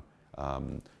long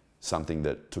run. Something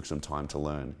that took some time to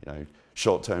learn. You know,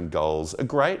 short-term goals are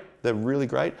great, they're really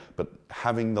great, but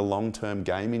having the long-term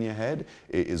game in your head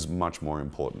is much more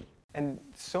important. And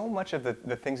so much of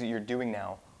the things that you're doing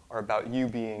now are about you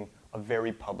being a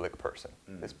very public person.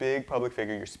 This big public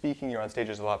figure, you're speaking, you're on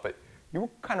stages a lot, but you were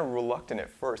kind of reluctant at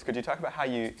first. Could you talk about how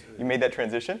you made that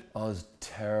transition? I was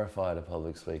terrified of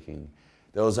public speaking.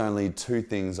 There was only 2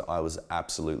 things I was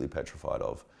absolutely petrified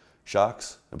of: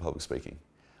 sharks and public speaking.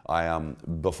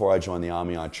 Before I joined the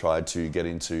army, I tried to get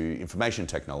into information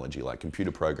technology, like computer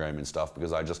programming and stuff,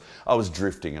 because I was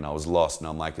drifting and I was lost. And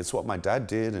I'm like, it's what my dad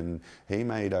did, and he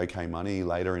made okay money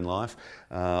later in life.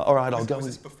 All right, I'll go. Was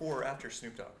this before or after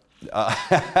Snoop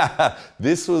Dogg?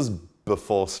 This was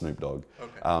before Snoop Dogg.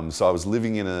 Okay. So I was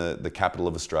living in the capital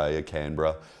of Australia,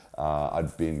 Canberra.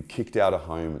 I'd been kicked out of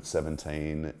home at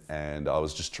 17, and I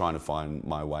was just trying to find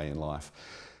my way in life.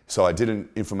 So I did an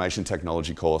information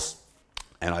technology course,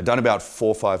 and I'd done about 4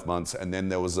 or 5 months, and then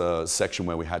there was a section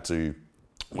where we had to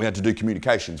we had to do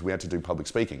communications, we had to do public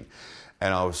speaking.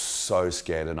 And I was so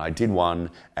scared, and I did one,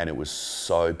 and it was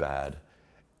so bad.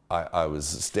 I was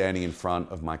standing in front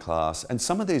of my class, and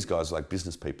some of these guys were like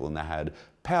business people, and they had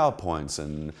PowerPoints,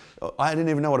 and I didn't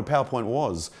even know what a PowerPoint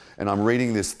was. And I'm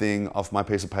reading this thing off my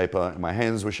piece of paper, and my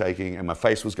hands were shaking, and my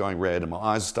face was going red, and my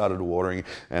eyes started watering,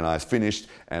 and I finished,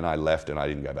 and I left, and I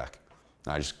didn't go back.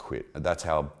 I just quit. That's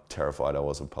how terrified I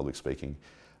was of public speaking.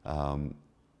 And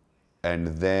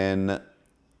then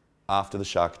after the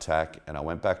shark attack, and I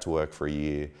went back to work for a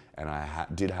year, and I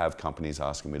did have companies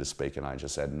asking me to speak, and I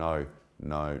just said, no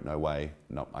way,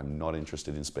 no, I'm not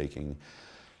interested in speaking.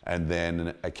 And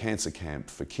then a cancer camp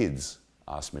for kids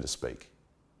asked me to speak.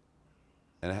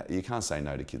 And you can't say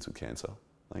no to kids with cancer.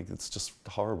 Like, it's just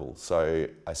horrible. So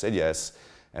I said yes,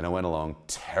 and I went along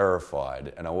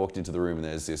terrified, and I walked into the room, and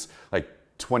there's this, like,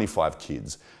 25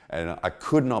 kids, and I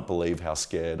could not believe how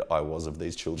scared I was of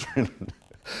these children.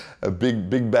 A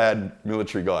big bad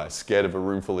military guy, scared of a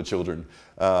room full of children.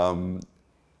 And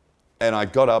I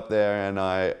got up there, and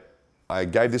I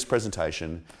gave this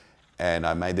presentation, and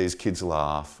I made these kids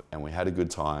laugh, and we had a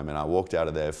good time, and I walked out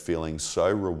of there feeling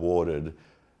so rewarded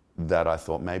that I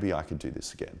thought maybe I could do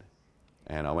this again.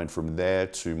 And I went from there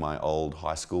to my old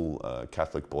high school,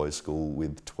 Catholic boys' school,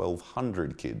 with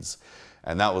 1,200 kids.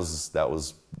 And that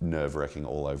was nerve-wracking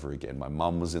all over again. My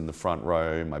mum was in the front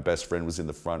row, my best friend was in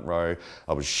the front row.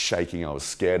 I was shaking, I was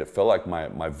scared. It felt like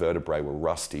my vertebrae were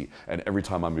rusty, and every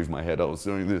time I moved my head, I was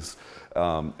doing this.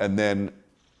 And then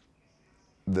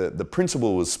the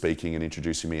principal was speaking and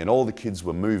introducing me, and all the kids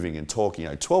were moving and talking.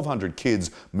 1,200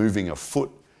 kids moving a foot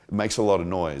makes a lot of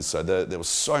noise. So there was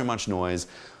so much noise.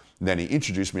 Then he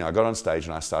introduced me, I got on stage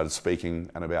and I started speaking,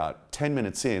 and about 10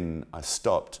 minutes in, I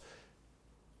stopped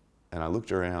and I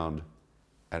looked around,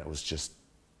 and it was just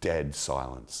dead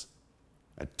silence.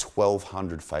 And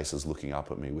 1,200 faces looking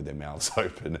up at me with their mouths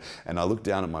open. And I looked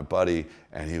down at my buddy,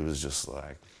 and he was just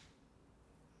like,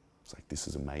 it's like, this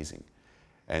is amazing.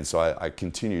 And so I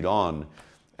continued on,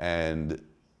 and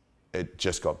it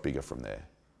just got bigger from there.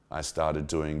 I started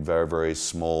doing very, very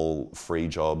small free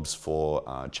jobs for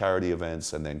charity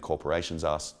events, and then corporations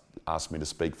asked me to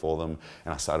speak for them,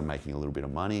 and I started making a little bit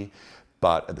of money.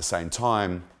 But at the same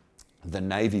time, the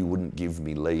Navy wouldn't give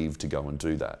me leave to go and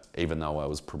do that, even though I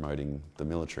was promoting the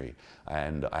military.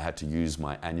 And I had to use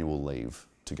my annual leave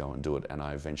to go and do it, and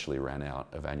I eventually ran out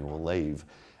of annual leave.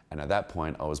 And at that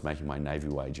point, I was making my Navy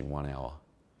wage in 1 hour.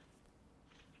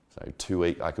 So 2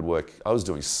 weeks, I could work, I was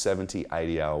doing 70,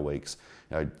 80-hour weeks,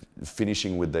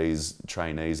 finishing with these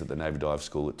trainees at the Navy Dive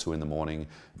School at 2 a.m,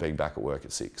 being back at work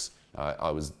at 6.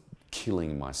 I was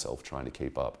killing myself trying to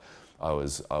keep up. I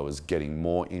was getting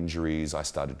more injuries. I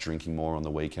started drinking more on the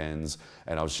weekends,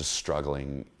 and I was just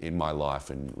struggling in my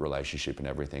life and relationship and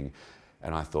everything.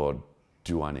 And I thought,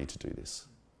 do I need to do this?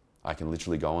 I can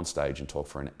literally go on stage and talk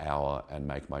for an hour and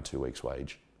make my 2 weeks'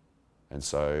 wage. And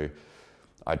so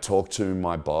I talked to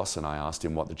my boss, and I asked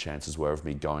him what the chances were of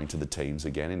me going to the teams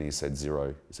again, and he said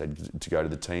 0. He said, to go to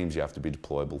the teams, you have to be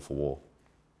deployable for war.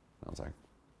 And I was like,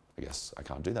 I guess I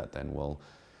can't do that then. Well,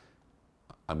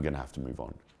 I'm going to have to move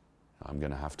on. I'm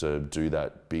going to have to do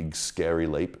that big, scary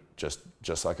leap,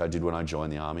 just like I did when I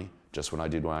joined the Army, just when I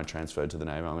did when I transferred to the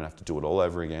Navy. I'm going to have to do it all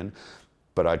over again.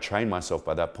 But I trained myself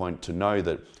by that point to know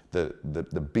that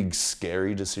the big,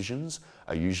 scary decisions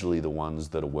are usually the ones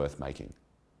that are worth making,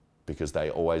 because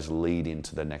they always lead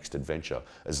into the next adventure.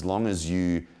 As long as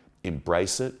you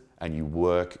embrace it and you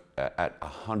work at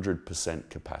 100%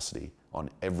 capacity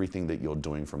on everything that you're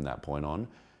doing from that point on,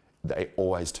 they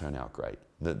always turn out great.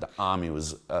 The Army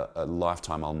was a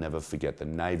lifetime I'll never forget. The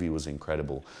Navy was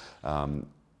incredible.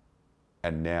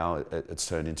 And now it's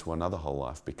turned into another whole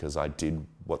life, because I did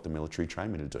what the military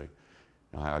trained me to do.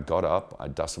 I got up, I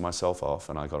dusted myself off,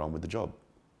 and I got on with the job.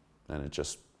 And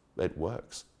it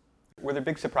works. Were there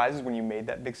big surprises when you made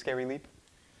that big scary leap?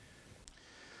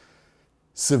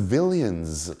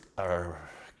 Civilians are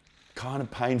kind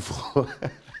of painful.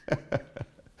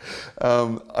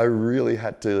 I really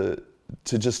had to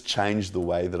just change the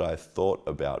way that I thought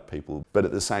about people. But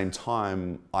at the same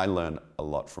time, I learned a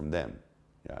lot from them.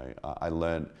 I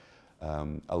learned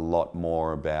a lot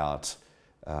more about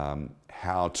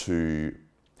how to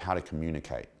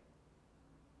communicate,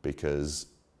 because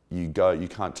you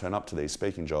can't turn up to these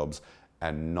speaking jobs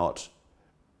and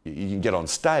you can get on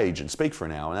stage and speak for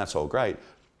an hour, and that's all great.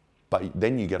 But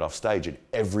then you get off stage and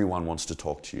everyone wants to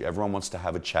talk to you. Everyone wants to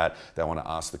have a chat. They want to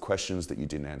ask the questions that you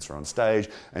didn't answer on stage.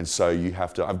 And so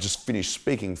I've just finished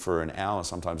speaking for an hour,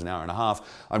 sometimes an hour and a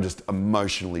half. I'm just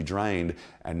emotionally drained.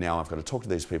 And now I've got to talk to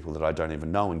these people that I don't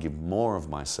even know and give more of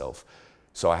myself.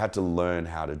 So I had to learn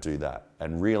how to do that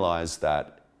and realize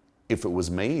that if it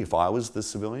was me, if I was the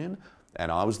civilian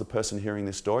and I was the person hearing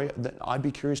this story, then I'd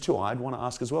be curious too. I'd want to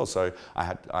ask as well. So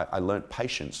I learnt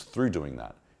patience through doing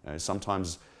that. You know,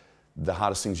 sometimes the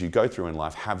hardest things you go through in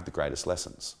life have the greatest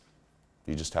lessons.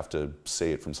 You just have to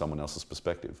see it from someone else's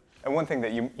perspective. And one thing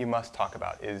that you must talk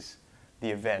about is the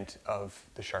event of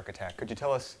the shark attack. Could you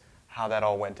tell us how that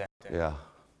all went down? Yeah,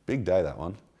 big day that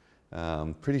one.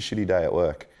 Pretty shitty day at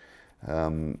work.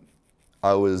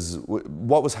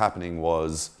 What was happening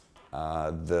was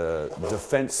the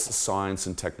Defense Science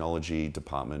and Technology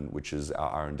Department, which is our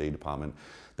R&D department,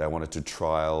 they wanted to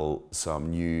trial some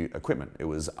new equipment. It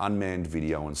was unmanned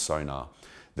video and sonar.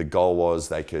 The goal was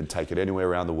they could take it anywhere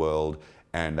around the world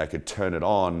and they could turn it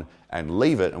on and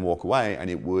leave it and walk away, and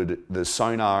the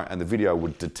sonar and the video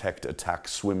would detect attack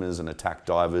swimmers and attack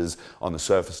divers on the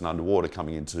surface and underwater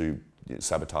coming in to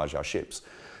sabotage our ships.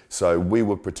 So we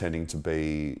were pretending to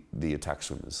be the attack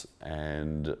swimmers,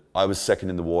 and I was second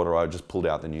in the water. I just pulled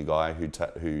out the new guy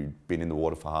who'd been in the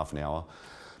water for half an hour,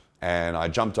 and I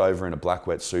jumped over in a black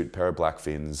wetsuit, pair of black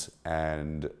fins,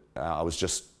 and I was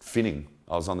just finning.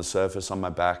 I was on the surface on my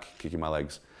back, kicking my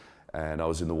legs, and I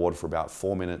was in the water for about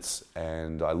 4 minutes,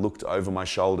 and I looked over my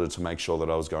shoulder to make sure that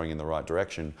I was going in the right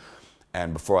direction,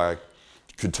 and before I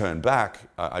could turn back,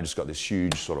 I just got this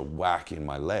huge sort of whack in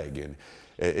my leg, and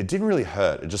it didn't really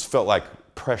hurt. It just felt like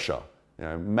pressure, you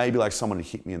know, maybe like someone had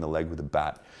hit me in the leg with a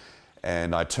bat.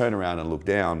 And I turned around and looked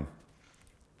down,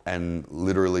 and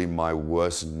literally my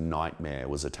worst nightmare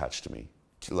was attached to me.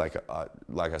 Like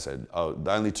I said,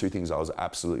 the only two things I was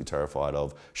absolutely terrified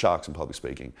of, sharks and public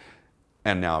speaking.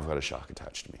 And now I've got a shark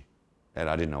attached to me, and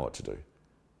I didn't know what to do.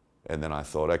 And then I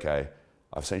thought, okay,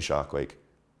 I've seen Shark Week,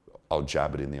 I'll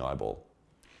jab it in the eyeball.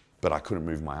 But I couldn't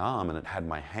move my arm, and it had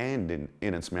my hand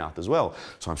in its mouth as well.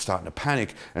 So I'm starting to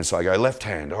panic, and so I go left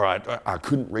hand. All right, I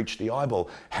couldn't reach the eyeball.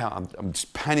 I'm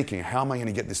just panicking. How am I going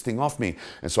to get this thing off me?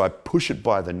 And so I push it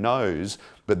by the nose,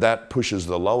 but that pushes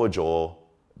the lower jaw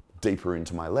deeper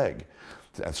into my leg.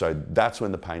 And so that's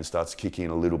when the pain starts to kick in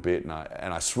a little bit, and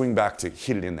I swing back to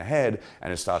hit it in the head,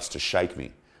 and it starts to shake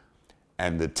me.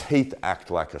 And the teeth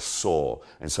act like a saw,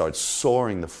 and so it's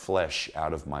sawing the flesh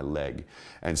out of my leg.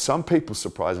 And some people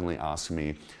surprisingly ask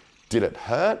me, did it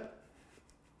hurt?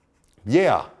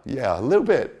 Yeah, a little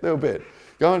bit.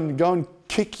 Go and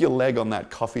kick your leg on that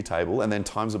coffee table and then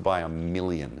times it by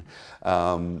 1,000,000.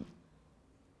 And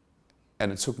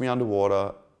it took me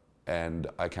underwater, and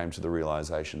I came to the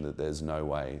realization that there's no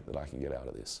way that I can get out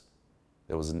of this.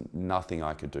 There was nothing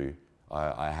I could do.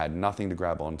 I had nothing to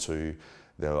grab onto.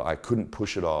 I couldn't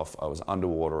push it off. I was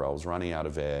underwater. I was running out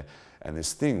of air. And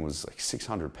this thing was like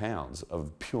 600 pounds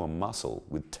of pure muscle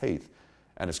with teeth.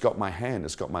 And it's got my hand,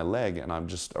 it's got my leg, and I'm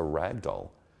just a rag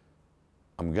doll.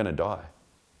 I'm going to die.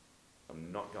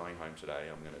 I'm not going home today.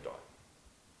 I'm going to die.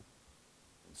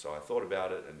 And so I thought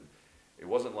about it, and it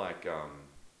wasn't like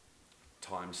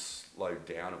time slowed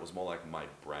down. It was more like my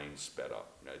brain sped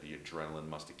up. You know, the adrenaline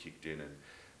must have kicked in, and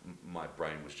my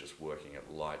brain was just working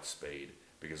at light speed.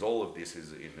 Because all of this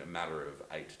is in a matter of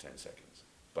 8 to 10 seconds,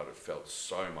 but it felt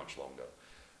so much longer.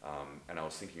 And I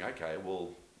was thinking, okay, well,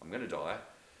 I'm going to die.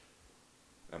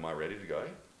 Am I ready to go?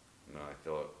 And I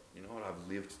thought, you know what, I've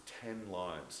lived 10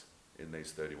 lives in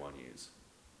these 31 years.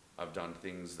 I've done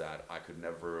things that I could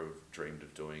never have dreamed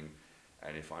of doing.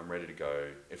 And if I'm ready to go,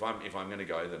 if I'm going to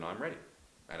go, then I'm ready.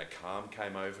 And a calm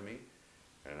came over me,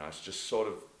 and I just sort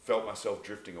of felt myself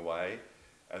drifting away.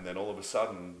 And then all of a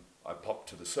sudden, I popped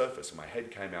to the surface, and my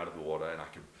head came out of the water, and I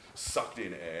sucked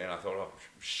in air, and I thought, oh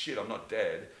shit, I'm not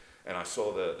dead. And I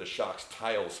saw the shark's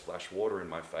tail splash water in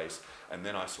my face, and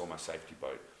then I saw my safety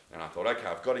boat. And I thought, okay,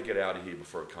 I've got to get out of here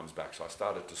before it comes back. So I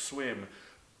started to swim,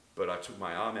 but I took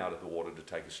my arm out of the water to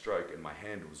take a stroke, and my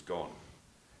hand was gone.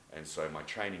 And so my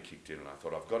training kicked in, and I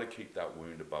thought, I've got to keep that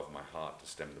wound above my heart to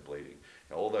stem the bleeding.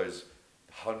 Now, all those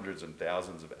hundreds and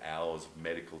thousands of hours of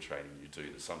medical training you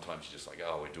do, that sometimes you're just like,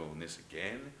 oh, we're doing this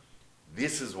again?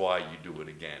 This is why you do it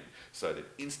again, so that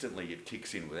instantly it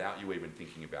kicks in without you even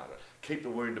thinking about it. Keep the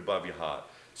wound above your heart.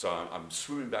 So I'm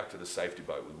swimming back to the safety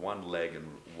boat with one leg and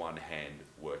one hand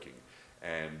working,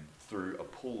 and through a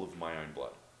pool of my own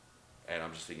blood. And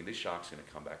I'm just thinking, this shark's going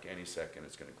to come back any second.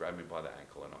 It's going to grab me by the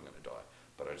ankle, and I'm going to die.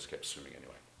 But I just kept swimming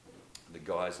anyway. The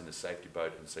guys in the safety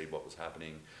boat can see what was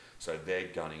happening, so they're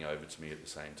gunning over to me at the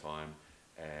same time,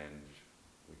 and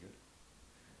we're good.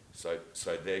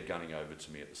 So they're gunning over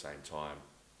to me at the same time,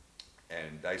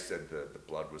 and they said the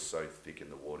blood was so thick in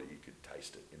the water you could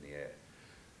taste it in the air.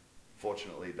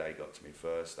 Fortunately, they got to me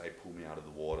first. They pulled me out of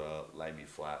the water, laid me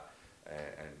flat,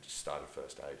 and just started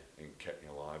first aid and kept me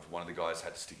alive. One of the guys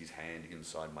had to stick his hand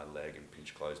inside my leg and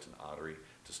pinch closed an artery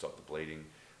to stop the bleeding.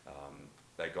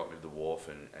 they got me to the wharf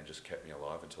and just kept me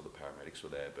alive until the paramedics were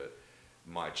there. But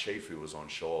my chief, who was on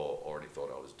shore, already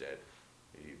thought I was dead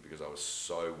because I was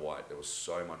so white. There was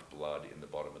so much blood in the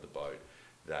bottom of the boat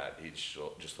that he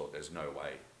just thought there's no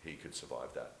way he could survive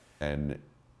that. And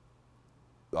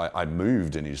I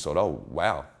moved, and he just thought, oh,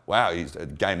 wow, he's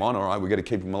game on, all right, we've got to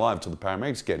keep him alive till the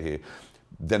paramedics get here.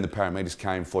 Then the paramedics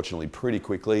came, fortunately, pretty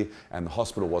quickly, and the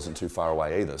hospital wasn't too far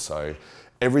away either. So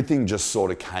everything just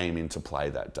sort of came into play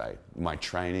that day. My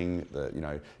training,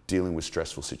 dealing with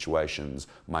stressful situations,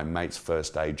 my mate's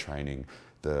first aid training,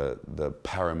 the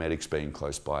paramedics being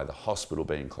close by, the hospital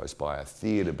being close by, a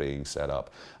theatre being set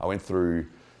up. I went through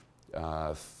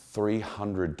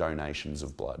 300 donations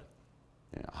of blood,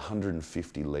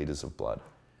 150 litres of blood.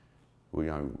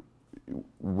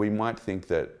 We might think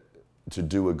that to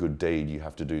do a good deed, you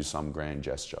have to do some grand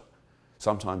gesture.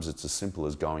 Sometimes it's as simple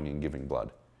as going and giving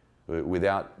blood.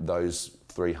 Without those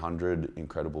 300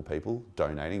 incredible people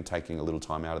donating, taking a little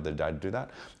time out of their day to do that,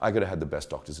 I could have had the best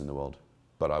doctors in the world,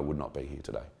 but I would not be here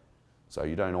today. So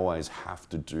you don't always have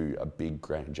to do a big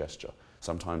grand gesture.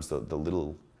 Sometimes the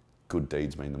little good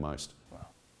deeds mean the most. Wow.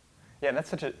 Yeah, and that's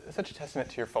such a testament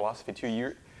to your philosophy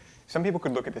too. Some people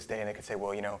could look at this day and they could say,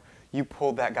 well, you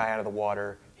pulled that guy out of the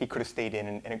water, he could have stayed in,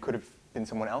 and it could have been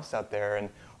someone else out there, and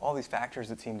all these factors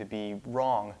that seem to be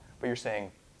wrong. But you're saying,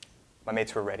 my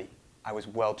mates were ready. I was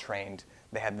well trained.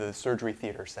 They had the surgery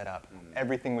theater set up.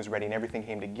 Everything was ready, and everything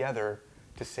came together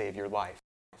to save your life.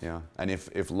 Yeah, and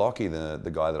if Lockie,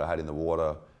 the guy that I had in the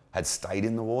water, had stayed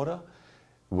in the water,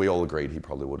 we all agreed he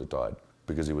probably would have died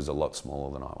because he was a lot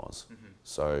smaller than I was. Mm-hmm.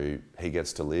 So he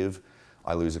gets to live.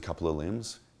 I lose a couple of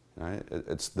limbs.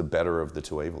 It's the better of the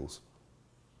two evils.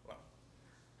 Wow.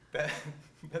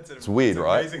 It's weird,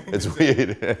 right? It's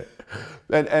weird.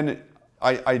 and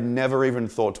I never even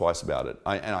thought twice about it.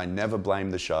 I never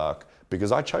blamed the shark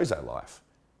because I chose that life.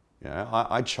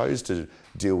 I chose to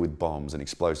deal with bombs and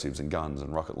explosives and guns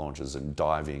and rocket launchers and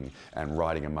diving and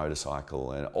riding a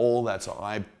motorcycle and all that. So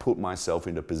I put myself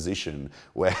in a position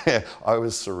where I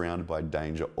was surrounded by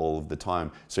danger all of the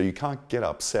time. So you can't get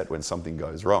upset when something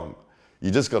goes wrong. You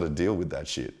just got to deal with that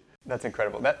shit. That's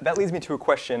incredible. That leads me to a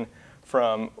question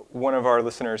from one of our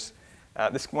listeners.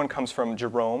 This one comes from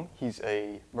Jerome. He's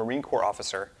a Marine Corps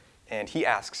officer, and he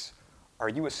asks, are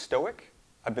you a Stoic?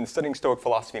 I've been studying Stoic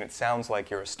philosophy, and it sounds like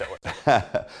you're a Stoic.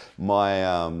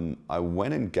 I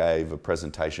went and gave a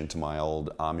presentation to my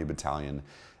old Army battalion.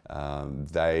 A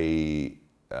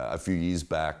few years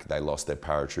back, they lost their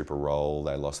paratrooper role,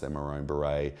 they lost their Maroon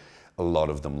Beret. A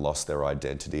lot of them lost their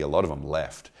identity, a lot of them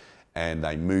left. And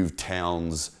they moved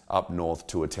towns up north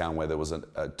to a town where there was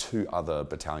two other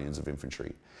battalions of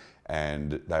infantry.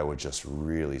 And they were just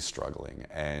really struggling.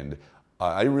 And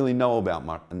I didn't really know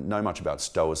much about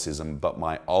Stoicism, but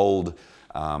my old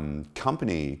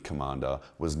company commander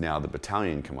was now the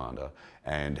battalion commander.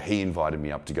 And he invited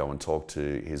me up to go and talk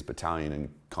to his battalion and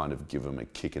kind of give them a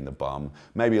kick in the bum,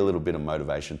 maybe a little bit of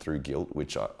motivation through guilt,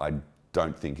 which I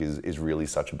don't think is really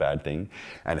such a bad thing.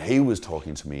 And he was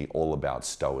talking to me all about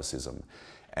Stoicism.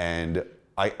 And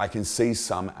I can see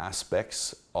some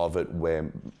aspects of it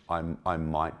where I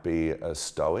might be a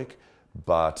Stoic,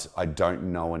 but I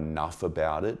don't know enough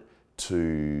about it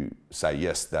to say,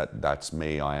 yes, that's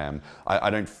me, I am. I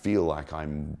don't feel like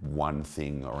I'm one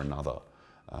thing or another.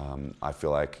 I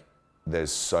feel like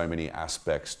there's so many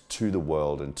aspects to the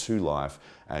world and to life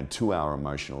and to our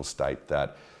emotional state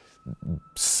that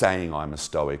saying I'm a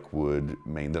Stoic would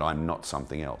mean that I'm not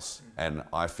something else. And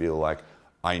I feel like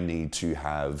I need to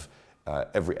have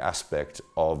every aspect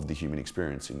of the human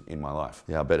experience in my life.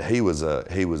 Yeah, but he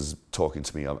was talking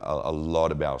to me a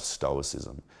lot about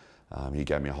Stoicism. He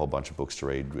gave me a whole bunch of books to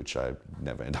read, which I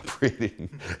never end up reading.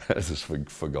 I just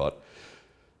forgot.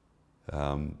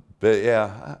 But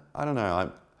yeah, I don't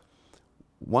know.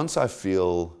 Once I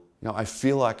feel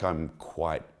like I'm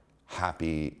quite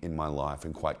happy in my life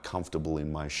and quite comfortable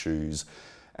in my shoes.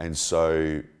 And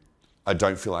so I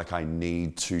don't feel like I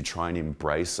need to try and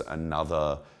embrace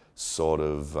another sort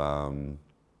of,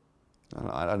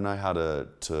 I don't know how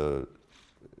to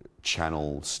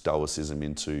channel Stoicism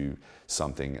into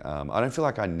something. I don't feel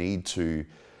like I need to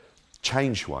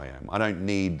change who I am. I don't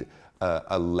need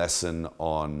a lesson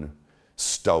on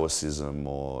Stoicism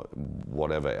or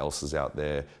whatever else is out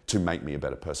there to make me a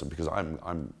better person, because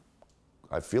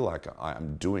I feel like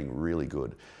I'm doing really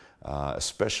good,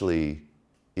 especially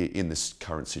in this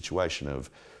current situation of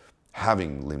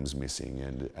having limbs missing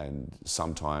and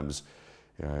sometimes,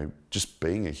 just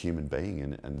being a human being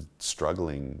and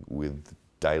struggling with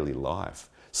daily life.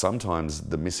 Sometimes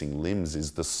the missing limbs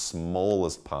is the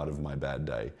smallest part of my bad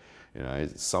day.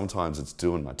 Sometimes it's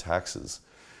doing my taxes.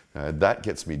 That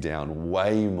gets me down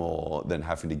way more than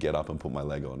having to get up and put my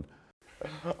leg on.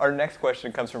 Our next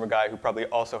question comes from a guy who probably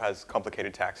also has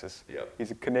complicated taxes. Yep. He's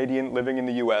a Canadian living in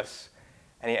the US,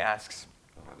 and he asks,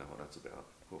 Oh, I know what that's about.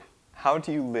 Cool. how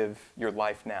do you live your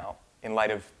life now in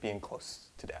light of being close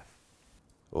to death?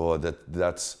 Oh,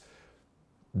 that's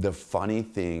the funny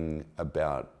thing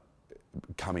about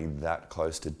coming that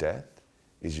close to death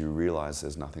is you realize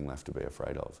there's nothing left to be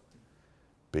afraid of.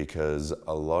 Because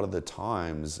a lot of the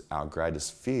times our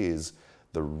greatest fears,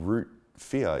 the root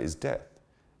fear is death.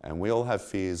 And we all have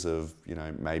fears of,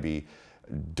 maybe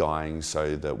dying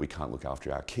so that we can't look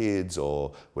after our kids,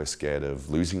 or we're scared of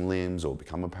losing limbs or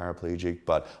become a paraplegic.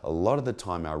 But a lot of the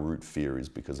time our root fear is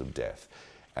because of death.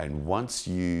 And once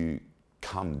you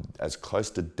come as close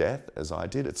to death as I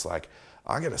did, it's like,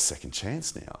 I get a second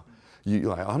chance now.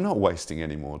 I'm not wasting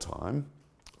any more time.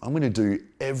 I'm going to do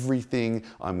everything.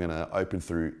 I'm going to walk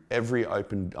through every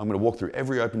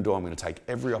open door. I'm going to take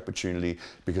every opportunity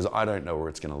because I don't know where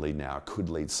it's going to lead now. It could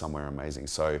lead somewhere amazing.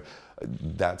 So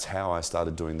that's how I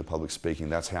started doing the public speaking.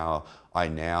 That's how I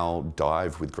now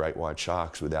dive with great white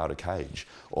sharks without a cage,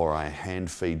 or I hand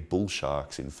feed bull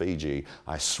sharks in Fiji.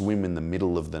 I swim in the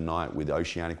middle of the night with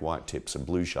oceanic white tips and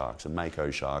blue sharks and mako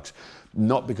sharks.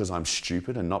 Not because I'm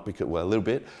stupid, and not because, well, a little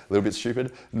bit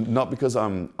stupid. Not because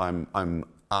I'm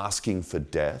asking for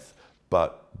death,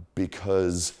 but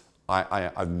because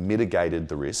I've mitigated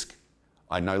the risk.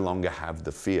 I no longer have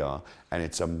the fear, and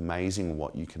it's amazing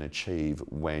what you can achieve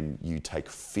when you take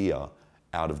fear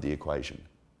out of the equation.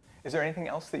 Is there anything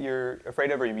else that you're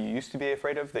afraid of, or you used to be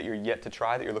afraid of, that you're yet to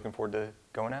try, that you're looking forward to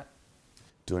going at?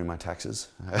 Doing my taxes?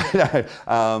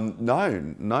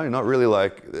 No, not really.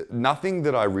 Like, nothing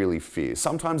that I really fear.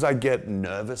 Sometimes I get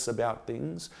nervous about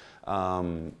things.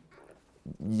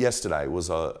 Yesterday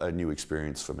was a new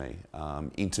experience for me,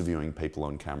 interviewing people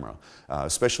on camera,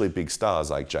 especially big stars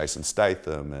like Jason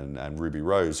Statham and Ruby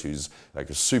Rose, who's like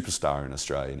a superstar in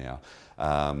Australia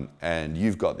now. And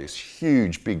you've got this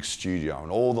huge, big studio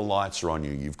and all the lights are on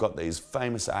you. You've got these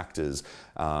famous actors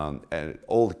and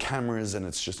all the cameras, and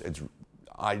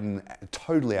I'm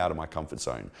totally out of my comfort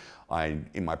zone.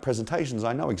 In my presentations,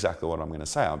 I know exactly what I'm going to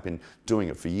say. I've been doing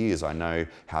it for years. I know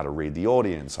how to read the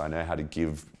audience. I know how to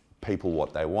give people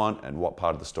what they want and what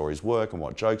part of the stories work and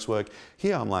what jokes work.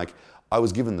 Here I'm like, I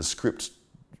was given the script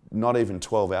not even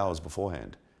 12 hours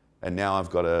beforehand. And now I've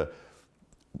got to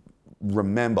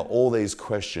remember all these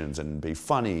questions and be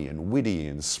funny and witty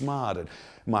and smart, and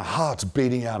my heart's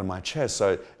beating out of my chest.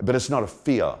 But it's not a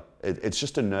fear. It's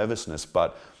just a nervousness,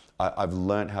 but I've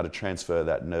learned how to transfer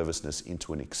that nervousness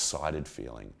into an excited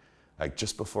feeling. Like,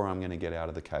 just before I'm going to get out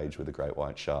of the cage with a great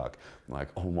white shark, I'm like,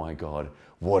 oh my God,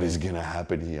 what is going to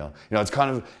happen here? It's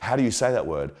kind of, how do you say that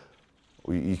word?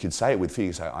 You could say it with fear.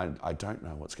 You say, I don't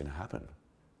know what's going to happen.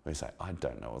 Or you say, I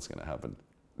don't know what's going to happen.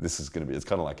 It's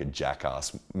kind of like a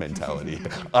jackass mentality.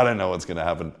 I don't know what's going to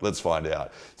happen. Let's find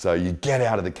out. So you get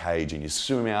out of the cage and you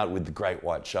swim out with the great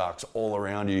white sharks all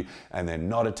around you, and they're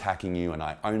not attacking you, and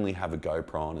I only have a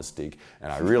GoPro on a stick,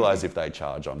 and I realize if they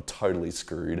charge, I'm totally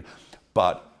screwed.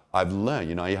 But I've learned,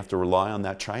 you have to rely on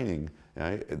that training.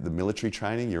 The military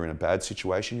training, you're in a bad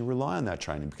situation, you rely on that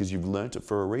training because you've learnt it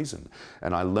for a reason.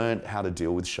 And I learned how to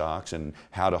deal with sharks and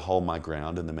how to hold my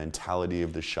ground and the mentality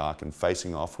of the shark and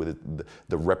facing off with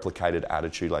the replicated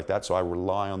attitude like that. So I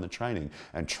rely on the training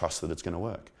and trust that it's going to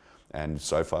work. And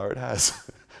so far it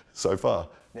has. So far.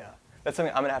 Yeah, that's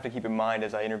something I'm going to have to keep in mind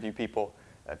as I interview people.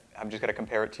 I'm just going to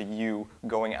compare it to you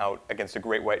going out against a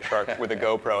great white shark with a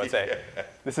GoPro and say,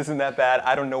 this isn't that bad,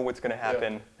 I don't know what's going to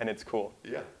happen, and it's cool.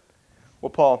 Yeah. Well,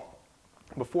 Paul,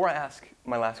 before I ask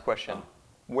my last question,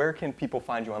 where can people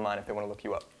find you online if they want to look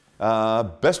you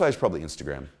up? Best way is probably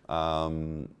Instagram.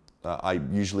 I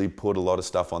usually put a lot of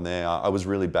stuff on there. I was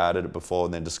really bad at it before,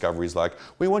 and then Discovery's like,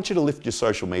 we want you to lift your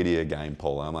social media game,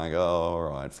 Paul. I'm like, oh, all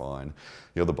right, fine.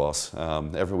 You're the boss.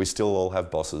 We still all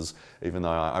have bosses, even though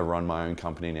I run my own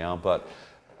company now. But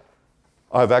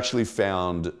I've actually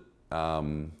found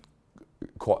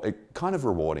quite kind of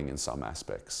rewarding in some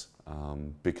aspects,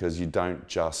 because you don't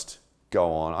just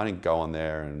go on. I didn't go on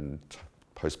there and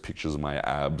post pictures of my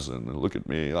abs and look at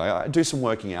me. I do some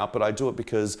working out, but I do it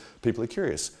because people are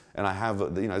curious. And I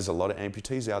have, there's a lot of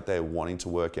amputees out there wanting to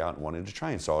work out and wanting to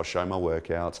train. So I'll show my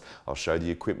workouts, I'll show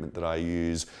the equipment that I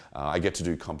use. I get to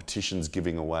do competitions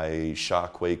giving away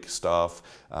Shark Week stuff.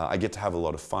 I get to have a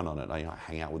lot of fun on it. I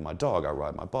hang out with my dog, I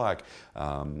ride my bike,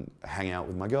 hang out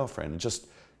with my girlfriend, just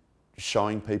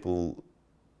showing people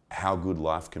how good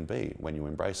life can be when you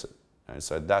embrace it. And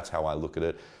so that's how I look at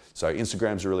it. So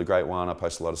Instagram's a really great one. I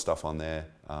post a lot of stuff on there.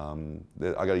 I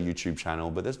got a YouTube channel,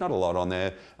 but there's not a lot on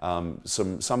there.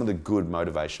 Some of the good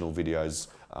motivational videos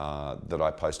that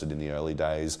I posted in the early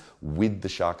days with the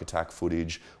shark attack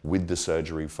footage, with the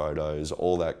surgery photos,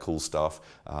 all that cool stuff.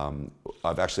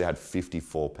 I've actually had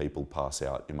 54 people pass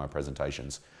out in my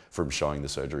presentations from showing the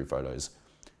surgery photos.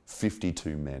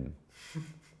 52 men,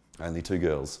 only 2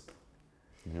 girls.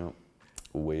 You know,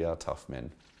 we are tough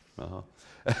men.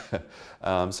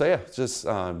 So yeah, just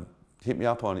hit me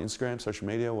up on Instagram, social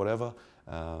media, whatever.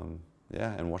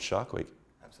 And watch Shark Week.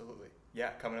 Absolutely.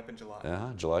 Yeah, coming up in July.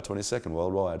 Yeah, July 22nd,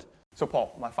 worldwide. So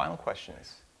Paul, my final question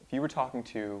is, if you were talking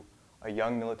to a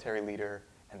young military leader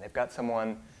and they've got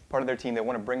someone, part of their team, they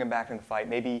want to bring them back in the fight,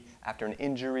 maybe after an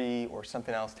injury or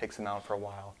something else takes them out for a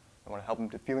while, they want to help them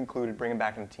to feel included, bring them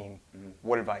back in the team,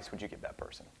 what advice would you give that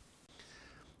person?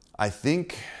 I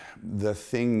think the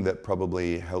thing that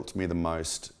probably helped me the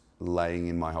most laying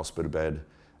in my hospital bed,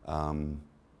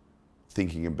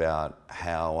 thinking about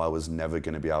how I was never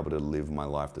going to be able to live my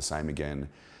life the same again,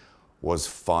 was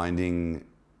finding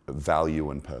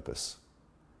value and purpose.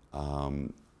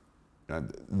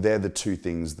 They're the 2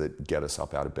 things that get us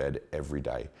up out of bed every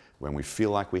day, when we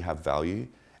feel like we have value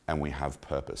and we have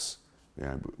purpose. You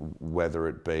know, whether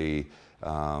it be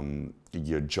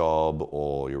your job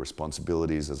or your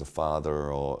responsibilities as a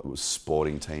father or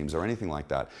sporting teams or anything like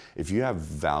that. If you have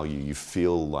value, you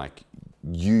feel like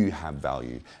you have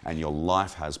value and your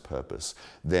life has purpose,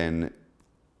 then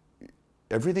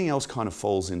everything else kind of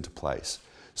falls into place.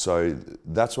 So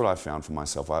that's what I found for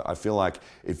myself. I feel like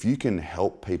if you can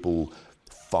help people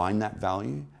find that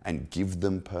value and give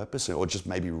them purpose, or just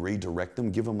maybe redirect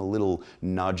them, give them a little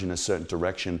nudge in a certain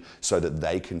direction so that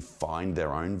they can find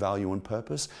their own value and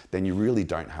purpose, then you really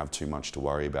don't have too much to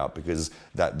worry about, because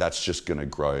that's just going to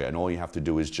grow. And all you have to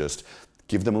do is just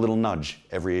give them a little nudge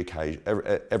every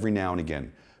now and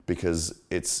again, because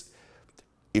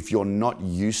if you're not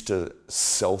used to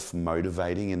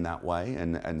self-motivating in that way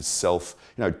and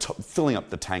filling up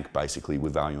the tank basically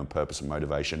with value and purpose and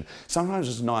motivation, sometimes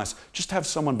it's nice just to have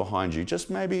someone behind you, just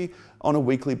maybe on a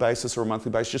weekly basis or a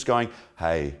monthly basis, just going,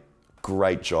 hey,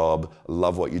 great job,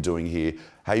 love what you're doing here.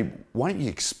 Hey, why don't you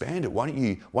expand it? Why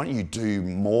don't you do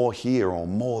more here or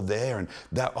more there? And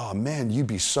that, oh man, you'd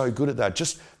be so good at that.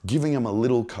 Just giving them a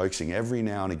little coaxing every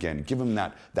now and again, give them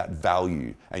that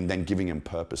value, and then giving them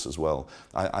purpose as well.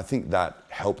 I think that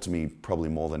helped me probably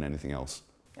more than anything else.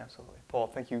 Absolutely. Paul,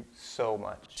 thank you so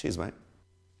much. Cheers, mate.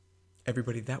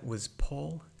 Everybody, that was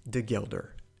Paul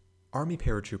Gelder, Army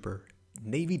paratrooper,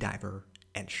 Navy diver,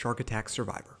 and shark attack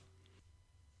survivor.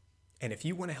 And if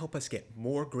you want to help us get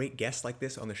more great guests like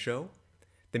this on the show,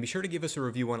 then be sure to give us a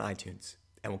review on iTunes,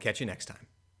 and we'll catch you next time.